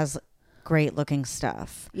Zara has great looking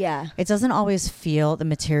stuff. Yeah. It doesn't always feel, the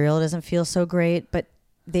material doesn't feel so great, but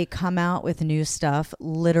they come out with new stuff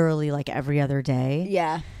literally like every other day.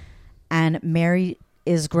 Yeah. And Mary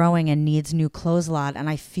is growing and needs new clothes a lot. And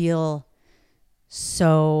I feel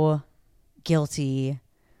so guilty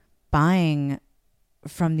buying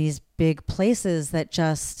from these big places that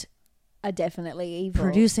just are definitely evil.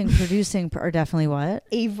 Producing are definitely what?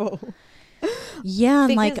 Evil. Yeah, and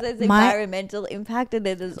because like there's environmental impact and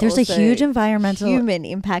there's a huge environmental human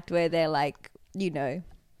impact where they're like, you know,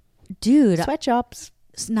 dude, Sweatshops.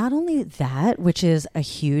 not only that, which is a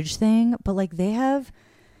huge thing, but like they have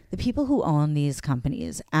the people who own these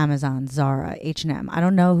companies, Amazon, Zara, H&M. I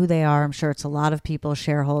don't know who they are. I'm sure it's a lot of people,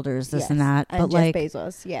 shareholders, this and that. And but Jeff like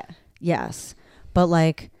Bezos, yeah. Yes. But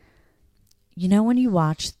like, you know, when you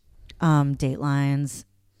watch Datelines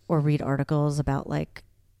or read articles about like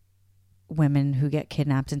women who get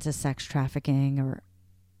kidnapped into sex trafficking or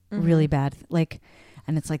really bad, like,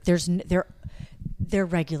 and it's like they're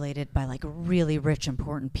regulated by like really rich,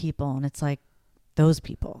 important people, and it's like those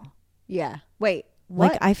people. Yeah. Wait,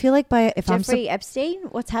 what? Like, I feel like if Jeffrey Epstein?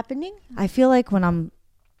 What's happening? I feel like when I'm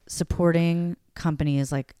supporting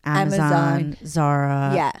companies like Amazon.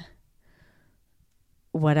 Zara, Yeah.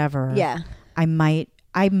 whatever. Yeah. I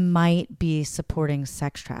might be supporting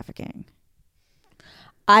sex trafficking.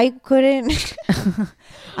 I couldn't.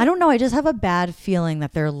 I don't know. I just have a bad feeling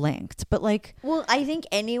that they're linked. But like, Well, I think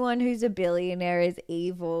anyone who's a billionaire is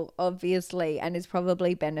evil, obviously, and is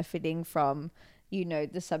probably benefiting from, you know,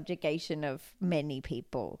 the subjugation of many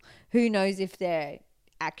people. Who knows if they're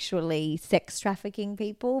actually sex trafficking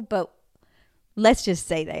people, but let's just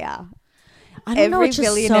say they are. I don't know. Every It's just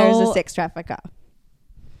billionaire is a so, sex trafficker.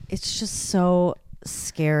 it's just so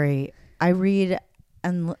scary. I read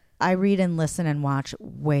and listen and watch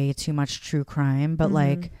way too much true crime, but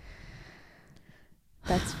like,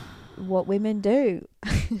 That's what women do.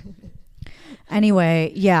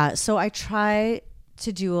 anyway, yeah. So I try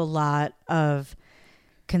to do a lot of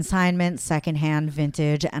consignment, secondhand,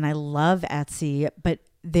 vintage, and I love Etsy, but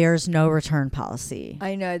there's no return policy.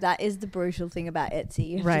 I know, that is the brutal thing about Etsy.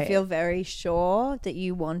 You have Right. to feel very sure that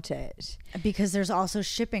you want it. Because there's also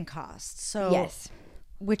shipping costs. So Yes.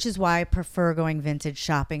 which is why I prefer going vintage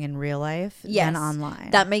shopping in real life than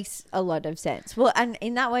online. That makes a lot of sense. Well, and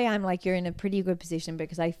in that way, I'm like, you're in a pretty good position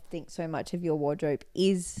because I think so much of your wardrobe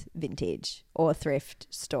is vintage or thrift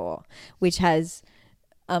store, which has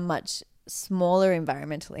a much smaller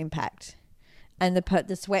environmental impact. And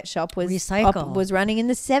the sweatshop Recycle. was running in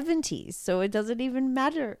the 70s, so it doesn't even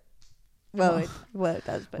matter. Well, it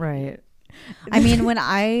does, but right. I mean, when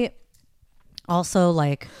I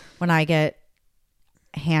get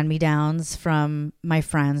hand-me-downs from my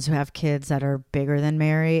friends who have kids that are bigger than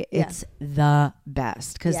Mary, it's the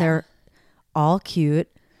best because they're all cute.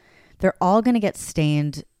 They're all going to get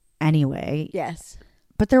stained anyway. Yes.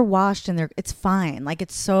 But they're washed and it's fine. Like,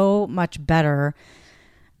 it's so much better.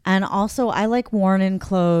 And also, I like worn-in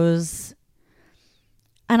clothes.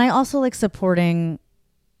 And I also like supporting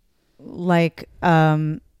like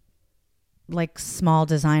small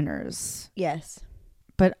designers. Yes.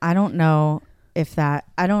 But I don't know if that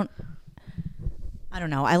I don't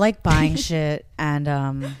know. I like buying shit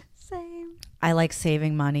and Same. I like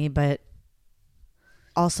saving money, but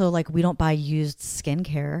also like we don't buy used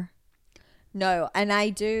skincare. No, and I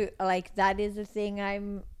do like that is a thing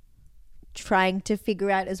I'm trying to figure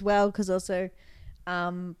out as well, because also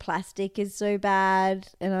plastic is so bad,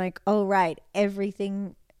 and I'm like, oh right,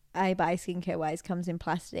 everything I buy skincare wise comes in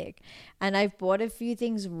plastic. And I've bought a few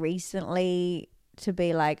things recently to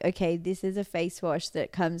be like, okay, this is a face wash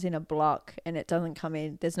that comes in a block and it doesn't come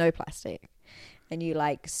in, there's no plastic, and you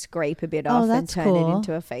like scrape a bit off and turn it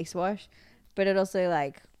into a face wash, but it also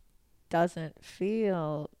like doesn't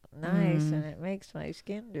feel nice and it makes my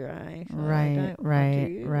skin dry, so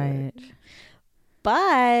Right.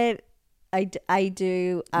 but I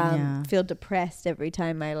do feel depressed every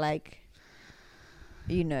time I like,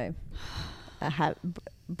 you know,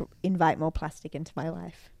 invite more plastic into my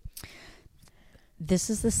life.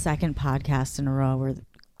 This is the second podcast in a row where the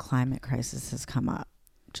climate crisis has come up.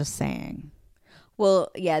 Just saying.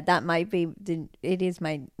 Well, yeah, that might be it is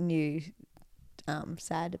my new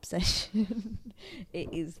sad obsession.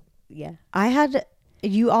 It is, yeah.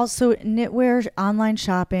 You also knitwear, online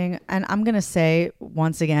shopping, and I'm going to say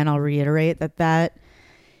once again, I'll reiterate that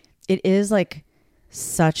it is like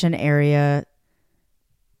such an area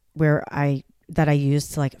where I use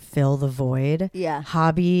to like fill the void. Yeah.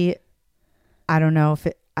 Hobby, I don't know if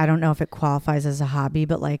it qualifies as a hobby,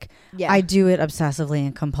 but like I do it obsessively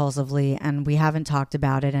and compulsively, and we haven't talked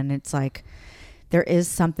about it, and it's like there is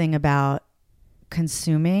something about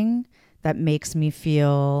consuming that makes me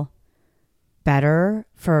feel better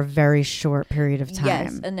for a very short period of time.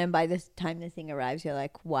 Yes, and then by the time the thing arrives, you're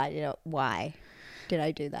like, why did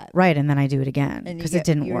I do that? Right, and then I do it again because it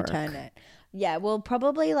didn't work. Return it. Yeah, well,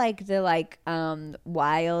 probably like the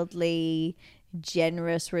wildly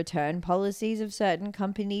generous return policies of certain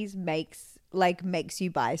companies makes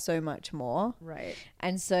you buy so much more. Right.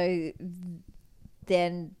 And so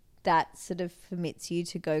then that sort of permits you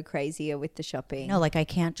to go crazier with the shopping. No, like I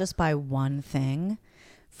can't just buy one thing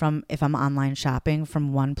from if I'm online shopping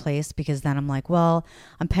from one place, because then I'm like, well,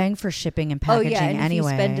 I'm paying for shipping and packaging and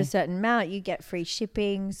anyway. if you spend a certain amount, you get free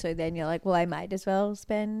shipping. So then you're like, well, I might as well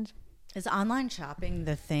spend. Is online shopping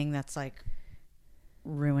the thing that's like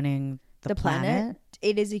ruining the planet?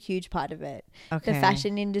 It is a huge part of it. Okay. The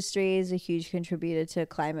fashion industry is a huge contributor to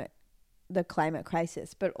the climate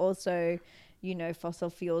crisis, but also, you know, fossil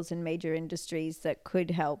fuels and major industries that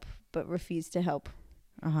could help but refuse to help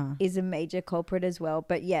is a major culprit as well.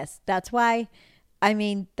 But yes, that's why, I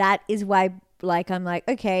mean, that is why, like, I'm like,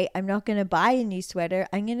 okay, I'm not going to buy a new sweater.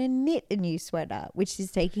 I'm going to knit a new sweater, which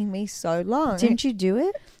is taking me so long. Didn't you do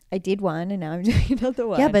it? I did one and now I'm doing another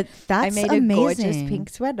one. Yeah, but that's I made amazing. a gorgeous pink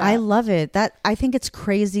sweater. I love it. I think it's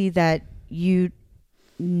crazy that you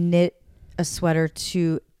knit a sweater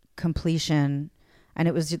to completion and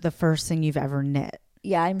it was the first thing you've ever knit.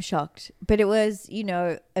 Yeah, I'm shocked. But it was, you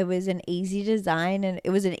know, it was an easy design and it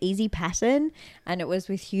was an easy pattern and it was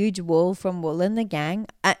with huge wool from Wool and the Gang.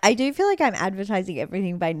 I do feel like I'm advertising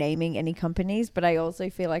everything by naming any companies, but I also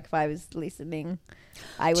feel like if I was listening,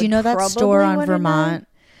 I would. Do you know that store on Vermont,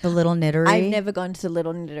 the Little Knittery? I've never gone to the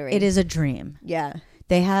Little Knittery. It is a dream. Yeah.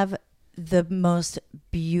 They have the most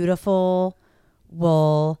beautiful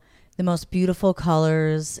wool, the most beautiful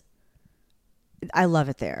colors. I love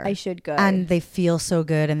it there. I should go. And they feel so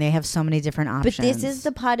good and they have so many different options. But this is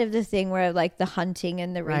the part of the thing where like the hunting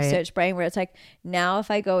and the research brain where it's like, now if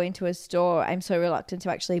I go into a store, I'm so reluctant to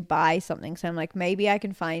actually buy something. So I'm like, maybe I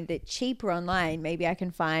can find it cheaper online. Maybe I can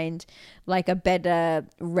find like a better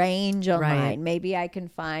range online. Right. Maybe I can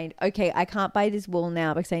find, okay, I can't buy this wool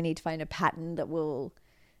now because I need to find a pattern that will,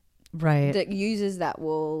 that uses that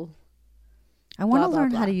wool. I want to blah, learn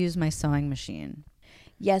blah. how to use my sewing machine.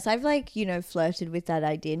 Yes, I've like, you know, flirted with that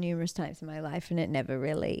idea numerous times in my life and it never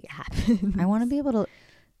really happened. I want to be able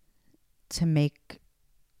to make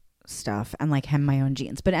stuff and like hem my own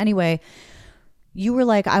jeans. But anyway, you were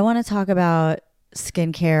like, I want to talk about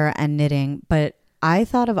skincare and knitting, but I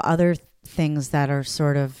thought of other things that are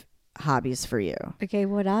sort of hobbies for you. Okay,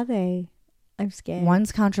 what are they? I'm scared.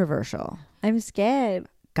 One's controversial. I'm scared.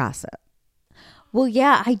 Gossip. Well,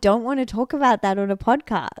 yeah, I don't want to talk about that on a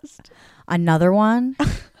podcast. Another one,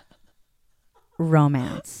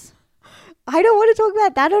 romance. I don't want to talk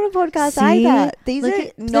about that on a podcast either. These Look are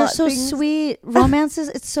at- not they're so things- sweet. Romance is,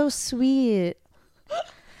 it's so sweet.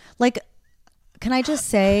 Like, can I just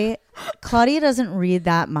say, Claudia doesn't read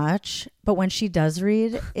that much, but when she does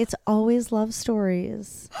read, it's always love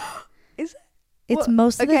stories. It's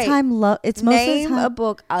most of the time love. It's most of the time a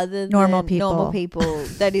book other than normal people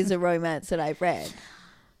that is a romance that I've read.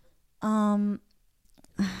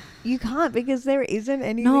 You can't because there isn't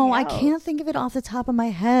anything. No, I else. can't think of it off the top of my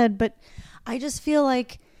head, but I just feel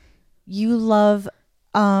like you love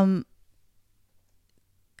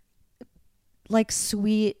like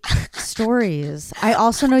sweet stories. I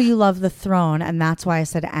also know you love The Throne, and that's why I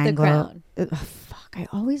said Anglo. Crown. Fuck, I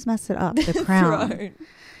always mess it up. The Crown.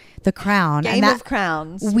 The Crown. Game of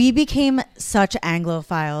Crowns. We became such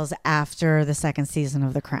Anglophiles after the second season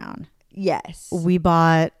of The Crown. Yes. We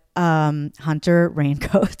bought Hunter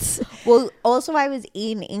raincoats. Well, also I was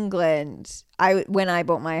in England when I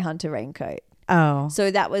bought my Hunter raincoat. Oh.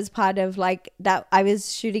 So that was part of like that. I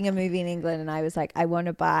was shooting a movie in England and I was like, I want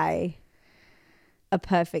to buy a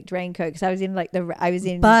perfect raincoat because I was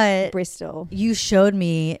in Bristol. You showed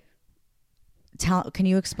me. Can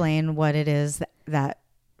you explain what it is that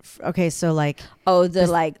okay, so like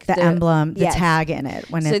the emblem, the yes. tag in it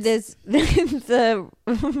when so it's there's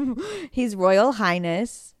His Royal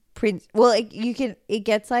Highness Prince. Well, it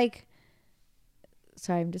gets like.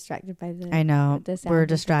 Sorry, I'm distracted by the. I know the sound we're of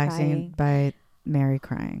distracting by Mary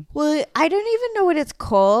crying. Well, I don't even know what it's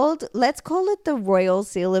called. Let's call it the Royal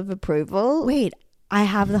Seal of Approval. Wait, I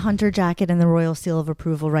have the Hunter jacket and the Royal Seal of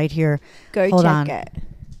Approval right here. Hold on. it.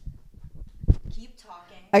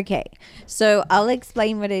 Okay, so I'll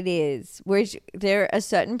explain what it is. There are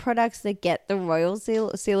certain products that get the Royal Seal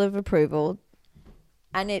of Approval,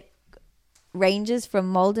 and it ranges from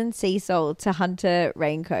Malden Sea Salt to Hunter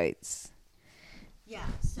raincoats. Yeah,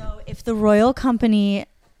 so if the royal company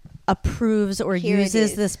approves or Here it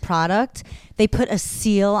uses is. this product, they put a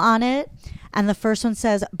seal on it. And the first one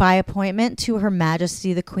says, by appointment to Her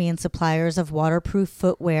Majesty the Queen, suppliers of waterproof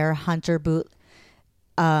footwear, Hunter Boot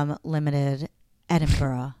Limited,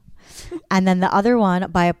 Edinburgh. And then the other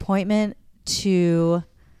one, by appointment to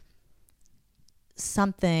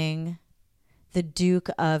something, the Duke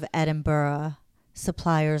of Edinburgh,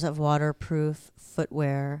 suppliers of waterproof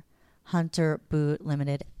footwear, Hunter Boot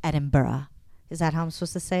Limited, Edinburgh. Is that how I'm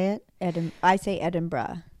supposed to say it? I say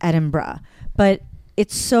Edinburgh. Edinburgh. But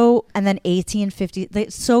it's so, and then 1850,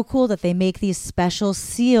 it's so cool that they make these special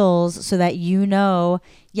seals so that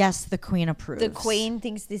yes, the queen approves. The queen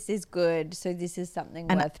thinks this is good, so this is something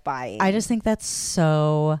worth buying. I just think that's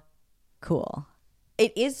so cool.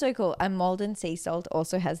 It is so cool. And Malden Sea Salt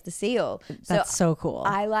also has the seal. That's so cool.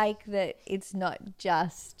 I like that it's not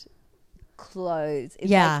just clothes.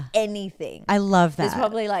 It's like anything. I love that. There's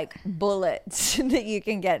probably like bullets that you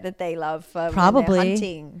can get that they love for probably when they're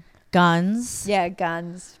hunting. Guns. Yeah,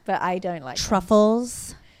 guns. But I don't like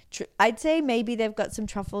truffles. I'd say maybe they've got some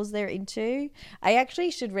truffles they're into. I actually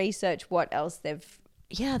should research what else they've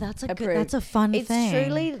that's approved. That's a fun thing. It's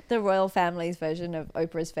truly the royal family's version of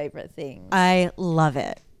Oprah's favorite things. I love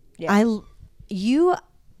it. Yeah. You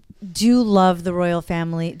do love the royal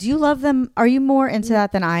family. Do you love them? Are you more into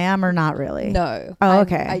that than I am, or not really? No. Oh,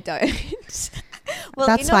 okay. I don't. Well,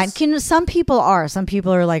 that's fine. Some people are. Some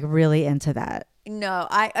people are like really into that. No,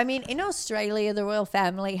 I mean, in Australia, the royal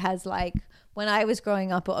family has like, when I was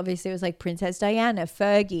growing up, obviously it was like Princess Diana,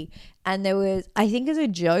 Fergie. And there was, I think as a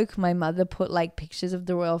joke, my mother put like pictures of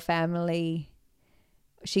the royal family.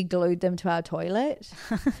 She glued them to our toilet.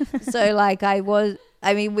 So like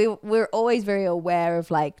we're always very aware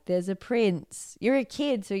of like, there's a prince. You're a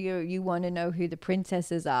kid, so you want to know who the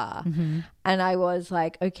princesses are. Mm-hmm. And I was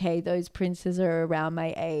like, okay, those princes are around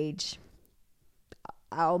my age.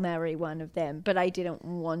 I'll marry one of them. But I didn't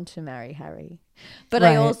want to marry Harry. But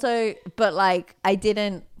right. I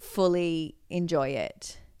didn't fully enjoy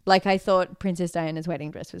it. Like I thought Princess Diana's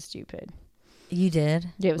wedding dress was stupid. You did?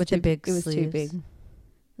 Yeah, with the big sleeves. It was too big.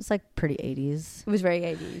 It's like pretty 80s. It was very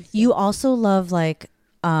 80s. You also love like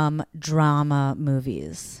drama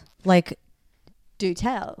movies. Like, do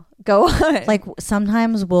tell. Go on. Like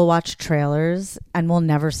sometimes we'll watch trailers and we'll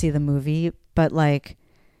never see the movie, but like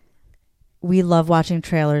we love watching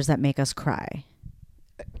trailers that make us cry.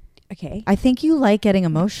 Okay. I think you like getting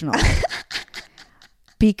emotional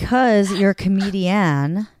because you're a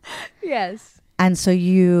comedian. Yes. And so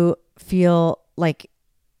you feel like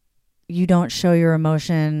you don't show your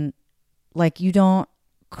emotion, like you don't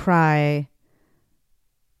cry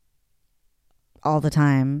all the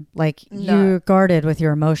time. Like you're guarded with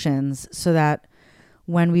your emotions so that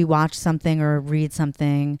when we watch something or read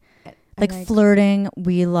something, like flirting,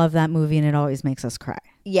 we love that movie and it always makes us cry.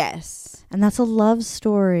 Yes. And that's a love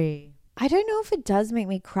story. I don't know if it does make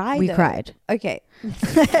me cry. We cried. Okay.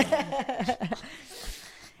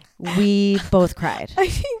 We both cried. I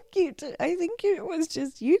think it was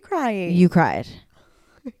just you crying. You cried.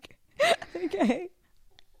 Okay.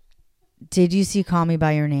 Did you see Call Me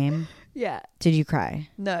by Your Name? Yeah. Did you cry?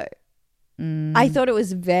 No. I thought it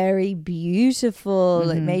was very beautiful.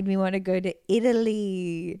 Mm-hmm. It made me want to go to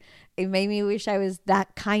Italy. It made me wish I was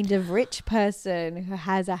that kind of rich person who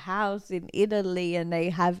has a house in Italy and they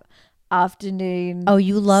have afternoon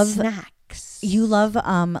you love snacks. You love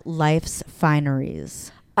life's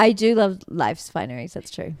fineries. I do love life's fineries. That's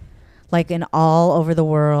true. Like in all over the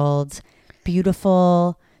world,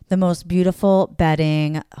 beautiful, the most beautiful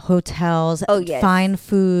bedding, hotels, fine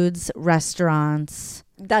foods, restaurants.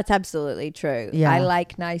 That's absolutely true. Yeah. I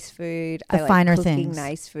like nice food. The I like finer cooking things.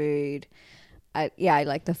 Nice food. I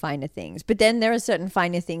like the finer things. But then there are certain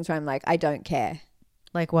finer things where I'm like, I don't care.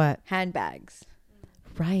 Like what? Handbags.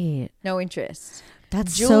 Right. No interest.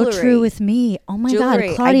 That's Jewelry. so true with me. Oh my Jewelry,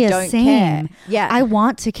 God, Claudia, I don't same. care. Yeah. I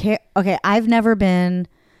want to care. Okay, I've never been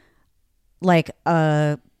like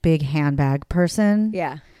a big handbag person.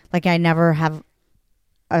 Yeah. Like I never have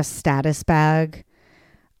a status bag.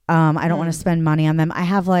 I don't want to spend money on them. I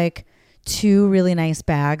have like 2 really nice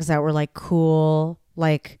bags that were like cool.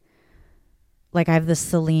 Like I have the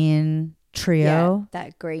Celine trio. Yeah,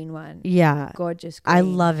 that green one. Yeah. Gorgeous green. I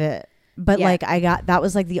love it. But like that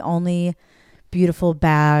was like the only beautiful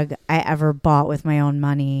bag I ever bought with my own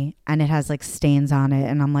money, and it has like stains on it,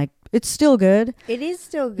 and I'm like, it's still good. It is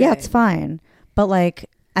still good. Yeah, it's fine. But like,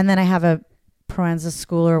 and then I have a Proenza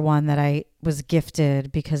Schooler one that I was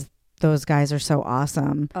gifted because those guys are so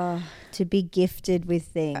awesome. To be gifted with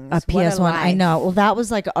things. A PS1, I know. Well, that was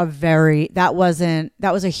like that was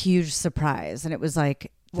a huge surprise, and it was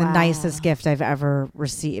like the nicest gift I've ever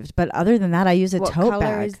received. But other than that, I use a tote bag. What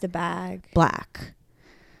color is the bag? Black.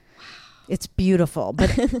 It's beautiful,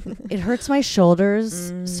 but it hurts my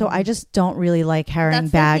shoulders, so I just don't really like carrying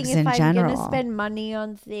bags in general. If I'm going to spend money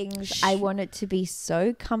on things, I want it to be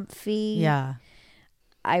so comfy. Yeah.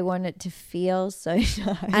 I want it to feel so nice.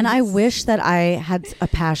 And I wish that I had a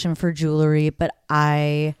passion for jewelry, but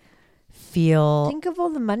I feel... Think of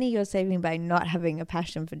all the money you're saving by not having a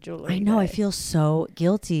passion for jewelry. I know. I feel so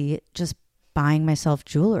guilty just buying myself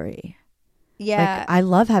jewelry. Yeah. Like, I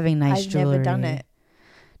love having nice jewelry. I've never done it.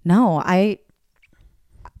 No, I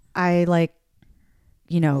I like,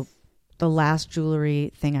 the last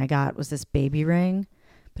jewelry thing I got was this baby ring,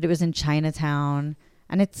 but it was in Chinatown,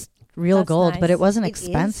 and it's real That's gold, but nice. it wasn't It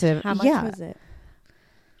expensive. is? How much yeah. was it?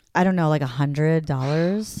 I don't know, like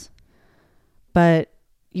 $100, but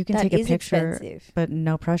you can That take a is picture, expensive. but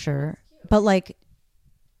no pressure. But like,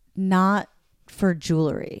 not for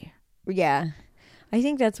jewelry. Yeah. I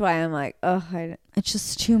think that's why I'm like, It's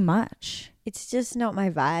just too much. it's just not my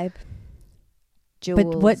vibe. Jewels.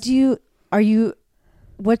 But what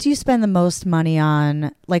do you spend the most money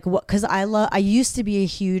on? Like what? Because I used to be a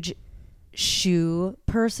huge shoe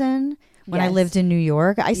person when I Yes. lived in New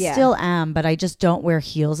York. I Yeah. still am, but I just don't wear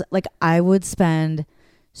heels. Like I would spend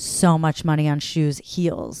so much money on shoes,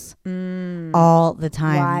 heels, all the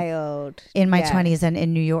time. Wild. In my Yeah. 20s and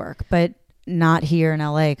in New York, but not here in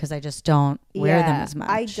LA because I just don't wear them as much.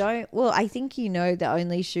 I don't. Well, I think the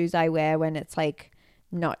only shoes I wear when it's like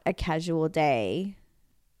not a casual day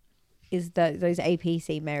is those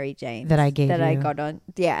APC Mary Janes That I gave I you. got on.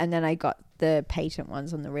 Yeah, and then I got the patent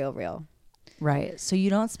ones on the Real. Right. So you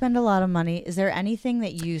don't spend a lot of money. Is there anything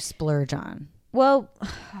that you splurge on? Well,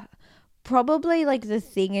 probably like the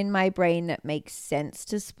thing in my brain that makes sense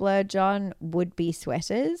to splurge on would be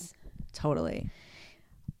sweaters. Totally.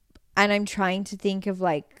 And I'm trying to think of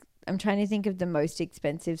the most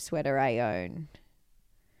expensive sweater I own.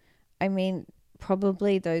 I mean,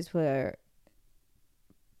 probably those were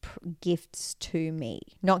gifts to me,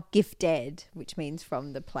 not gifted, which means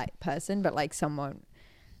from the person, but like someone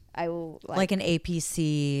I will like an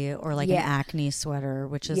APC or like Yeah. an Acne sweater,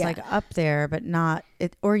 which is Yeah. like up there, but not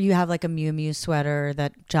it. Or you have like a Miu Miu sweater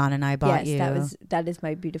that John and I bought you. that is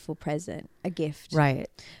my beautiful present, a gift. Right.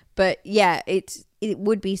 But yeah, it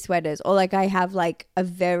would be sweaters, or like I have a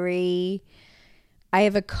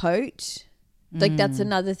coat. Like that's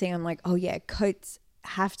another thing. I'm like, oh yeah, coats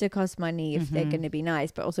have to cost money if they're going to be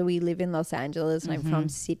nice. But also we live in Los Angeles and I'm from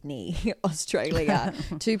Sydney, Australia,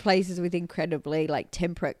 two places with incredibly like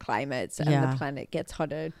temperate climates, and Yeah. the planet gets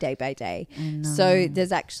hotter day by day. So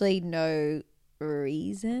there's actually no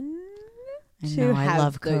reason to I have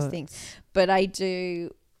love those coats. things. But I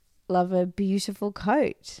do love a beautiful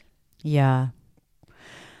coat. Yeah.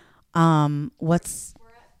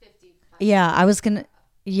 Yeah, I was gonna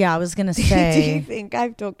Do you say think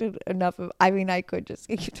I've talked enough of? I mean, I could just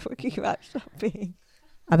keep talking about shopping.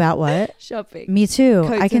 about what? Shopping. Me too.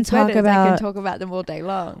 Coats I can and talk sweaters. I about can talk about them all day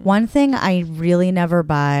long. one thing I really never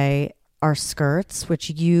buy are skirts,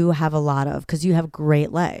 which you have a lot of because you have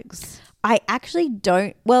great legs. I actually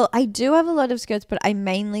don't. Well, I do have a lot of skirts, but I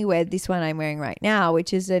mainly wear this one I'm wearing right now,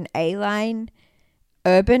 which is an A-line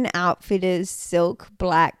Urban Outfitters silk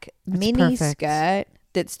black mini perfect. skirt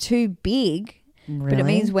that's too big. Really? But it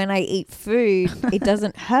means when I eat food, it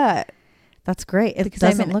doesn't hurt That's great. It because I'm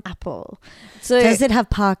doesn't an look. apple. So Does it have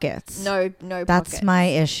pockets? no That's pockets. my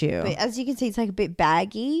issue. But as you can see, it's like a bit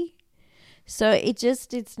baggy. So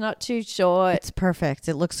it's not too short. It's perfect.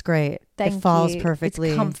 It looks great. Thank it falls you. perfectly.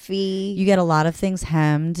 It's comfy. You get a lot of things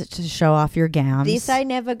hemmed to show off your gams. This I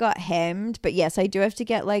never got hemmed, but yes, I do have to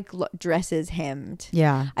get like dresses hemmed.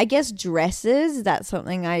 Yeah. I guess dresses, that's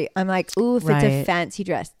something I'm like, ooh, if it's a Right. fancy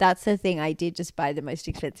dress. That's the thing. I did just buy the most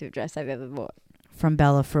expensive dress I've ever bought From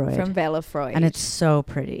Bella Freud. from Bella Freud. And it's so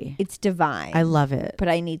pretty. It's divine. I love it. But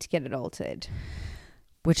I need to get it altered.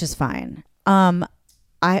 Which is fine.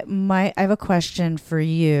 I have a question for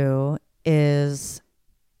you is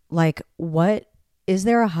like what is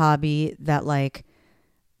there a hobby that like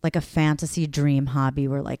a fantasy dream hobby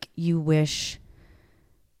where like you wish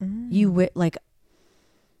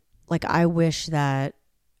like I wish that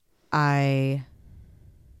I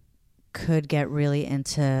could get really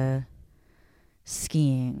into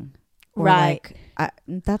skiing or Right. like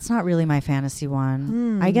that's not really my fantasy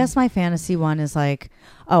one. I guess my fantasy one is like,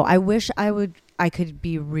 oh, I wish I could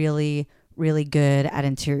be really, really good at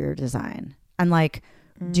interior design and like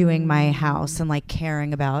doing my house and like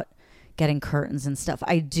caring about getting curtains and stuff.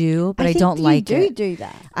 I do, but I think don't like you it. do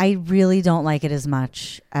that. I really don't like it as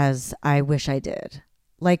much as I wish I did.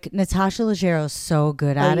 Like Natasha Leggero's so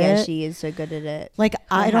good at Oh yeah, it. she is so good at it. Like Her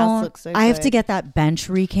I house don't. looks so I have to good. get that bench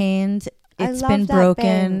recaned. I It's love been that broken.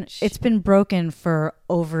 bench. It's been broken for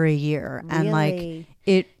over a year, and like Really?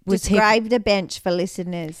 it would take. Describe the bench for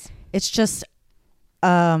listeners. It's just,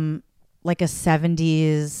 like a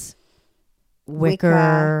 70s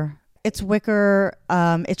wicker. It's wicker.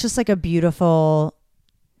 It's just like a beautiful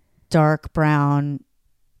dark brown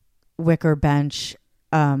wicker bench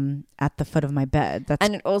at the foot of my bed. That's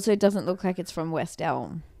And it also doesn't look like it's from West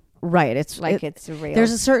Elm. right. It's Like it's a real.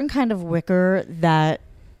 There's a certain kind of wicker that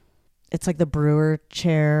it's like the brewer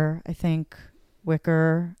chair, I think,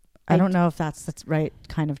 wicker. I don't know if that's the right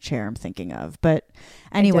kind of chair I'm thinking of. But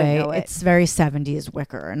anyway, it's very 70s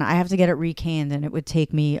wicker. And I have to get it recaned. And it would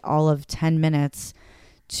take me all of 10 minutes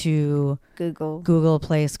to Google a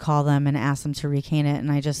place, call them, and ask them to recane it. And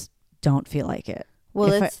I just don't feel like it.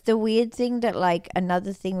 Well, it's the weird thing that like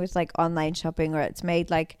another thing with like online shopping where it's made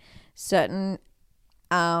like certain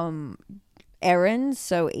errands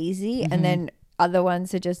so easy. And then other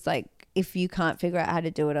ones are just like, if you can't figure out how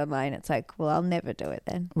to do it online, it's like, well, I'll never do it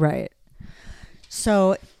then. Right.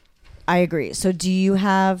 So I agree. So do you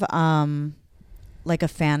have like a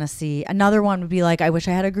fantasy? Another one would be like, I wish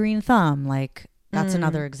I had a green thumb. Like that's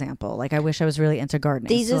another example. Like I wish I was really into gardening.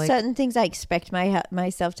 These so are like, certain things I expect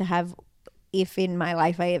myself to have if in my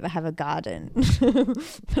life I ever have a garden.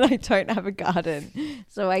 But I don't have a garden.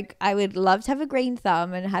 So I would love to have a green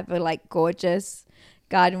thumb and have a like gorgeous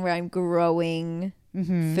garden where I'm growing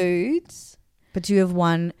foods. But do you have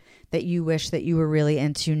one that you wish that you were really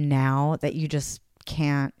into now that you just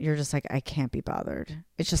can't? You're just like, I can't be bothered.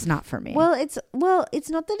 It's just not for me. Well, it's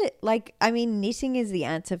not that it like, I mean, knitting is the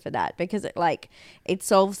answer for that because it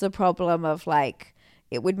solves the problem of like,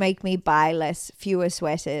 it would make me buy fewer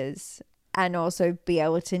sweaters and also be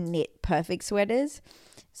able to knit perfect sweaters.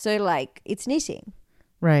 So like it's knitting.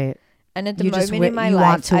 Right. And at the moment in my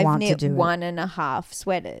life, I've knit 1.5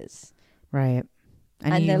 sweaters. Right.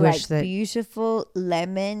 And the like beautiful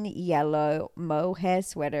lemon yellow mohair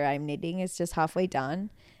sweater I'm knitting is just halfway done.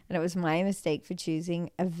 And it was my mistake for choosing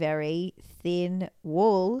a very thin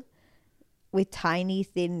wool with tiny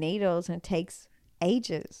thin needles, and it takes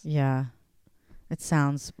ages. Yeah. It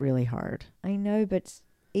sounds really hard. I know, but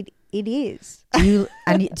it is. Do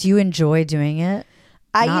you enjoy doing it?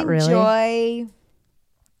 Not really.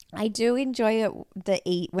 I do enjoy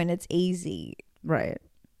it when it's easy. Right.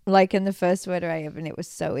 Like in the first sweater I ever knit was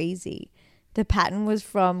so easy. The pattern was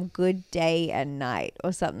from Good Day and Night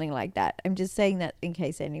or something like that. I'm just saying that in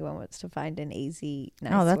case anyone wants to find an easy,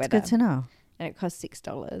 nice sweater. Oh, that's good to know. And it costs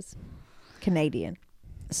 $6 Canadian.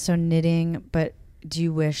 So knitting, but do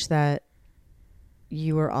you wish that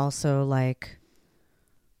you were also like,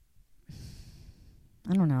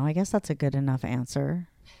 I don't know. I guess that's a good enough answer.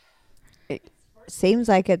 It seems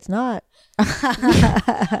like it's not.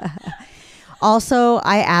 Also,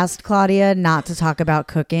 I asked Claudia not to talk about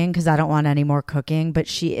cooking because I don't want any more cooking, but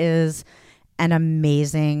she is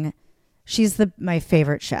she's my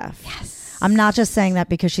favorite chef. Yes. I'm not just saying that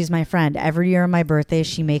because she's my friend. Every year on my birthday,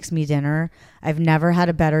 she makes me dinner. I've never had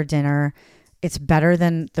a better dinner. It's better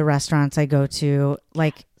than the restaurants I go to.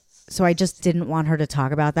 Like, so I just didn't want her to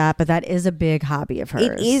talk about that, but that is a big hobby of hers.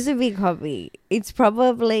 It is a big hobby. It's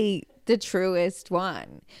probably the truest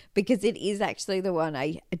one because it is actually the one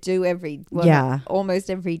I do almost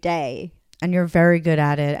every day. And you're very good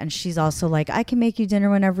at it. And she's also like, I can make you dinner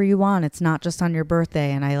whenever you want. It's not just on your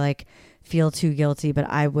birthday. And I like feel too guilty, but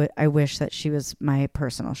I wish that she was my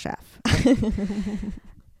personal chef.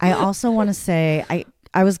 I also want to say, I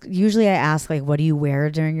ask like, what do you wear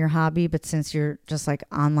during your hobby? But since you're just like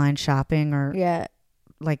online shopping or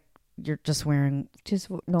like you're just wearing just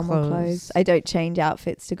normal clothes. I don't change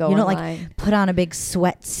outfits to go online. You don't like put on a big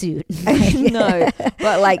sweatsuit. No,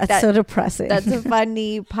 but like that's so depressing. That's a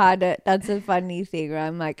funny part. That's a funny thing where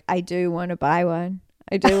I'm like, I do want to buy one.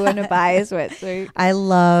 I do want to buy a sweatsuit. I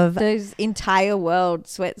love those entire world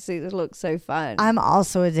sweatsuits. Look so fun. I'm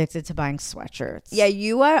also addicted to buying sweatshirts. Yeah,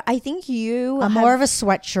 you are. I think I'm more of a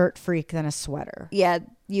sweatshirt freak than a sweater. Yeah,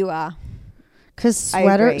 you are. Because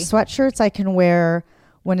sweatshirts I can wear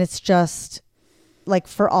when it's just like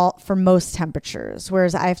for most temperatures,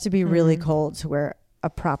 whereas I have to be really cold to wear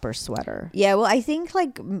a proper sweater. Yeah, well, I think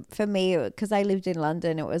like for me, because I lived in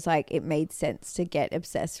London, it was like it made sense to get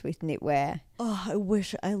obsessed with knitwear. Oh, I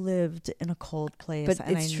wish I lived in a cold place. But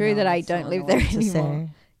it's true that I don't live there anymore.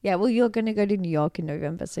 Yeah, well, you're going to go to New York in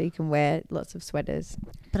November, so you can wear lots of sweaters.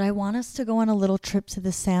 But I want us to go on a little trip to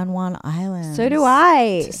the San Juan Islands. So do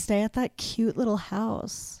I. To stay at that cute little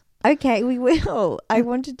house. Okay, we will. I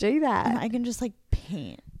want to do that. And I can just like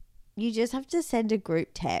paint. You just have to send a group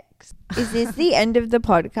text. Is this the end of the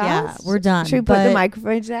podcast? Yeah, we're done. Should we put the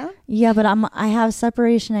microphones down? Yeah, but I have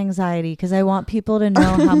separation anxiety because I want people to know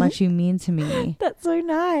how much you mean to me. That's so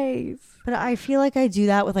nice. But I feel like I do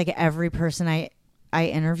that with like every person I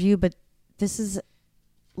interview, but this is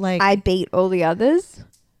like I beat all the others.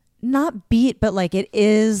 Not beat, but like it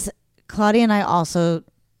is. Claudia and I also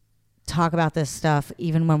talk about this stuff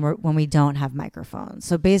even when we don't have microphones.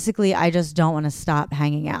 So basically I just don't want to stop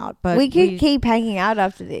hanging out. But we could keep hanging out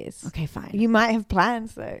after this. Okay, fine. You might have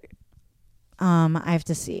plans though. I have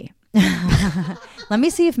to see. Let me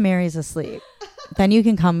see if Mary's asleep. Then you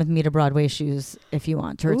can come with me to Broadway Shoes if you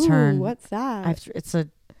want to return. Ooh, what's that? It's a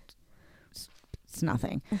it's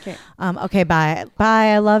nothing. Okay. Okay, bye.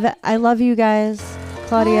 Bye. I love it. I love you guys.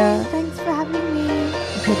 Claudia. Bye. Thanks for having me.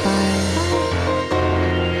 Okay, bye.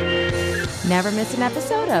 Never miss an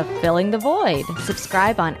episode of Filling the Void.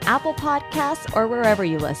 Subscribe on Apple Podcasts or wherever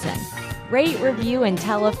you listen. Rate, review, and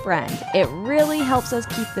tell a friend. It really helps us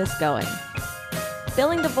keep this going.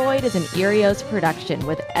 Filling the Void is an O&apos production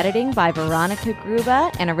with editing by Veronica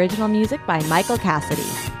Gruba and original music by Michael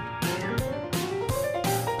Cassidy.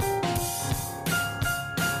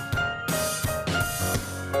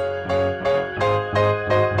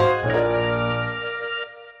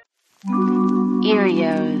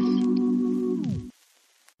 O&apos.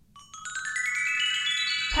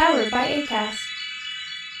 Powered by Acast.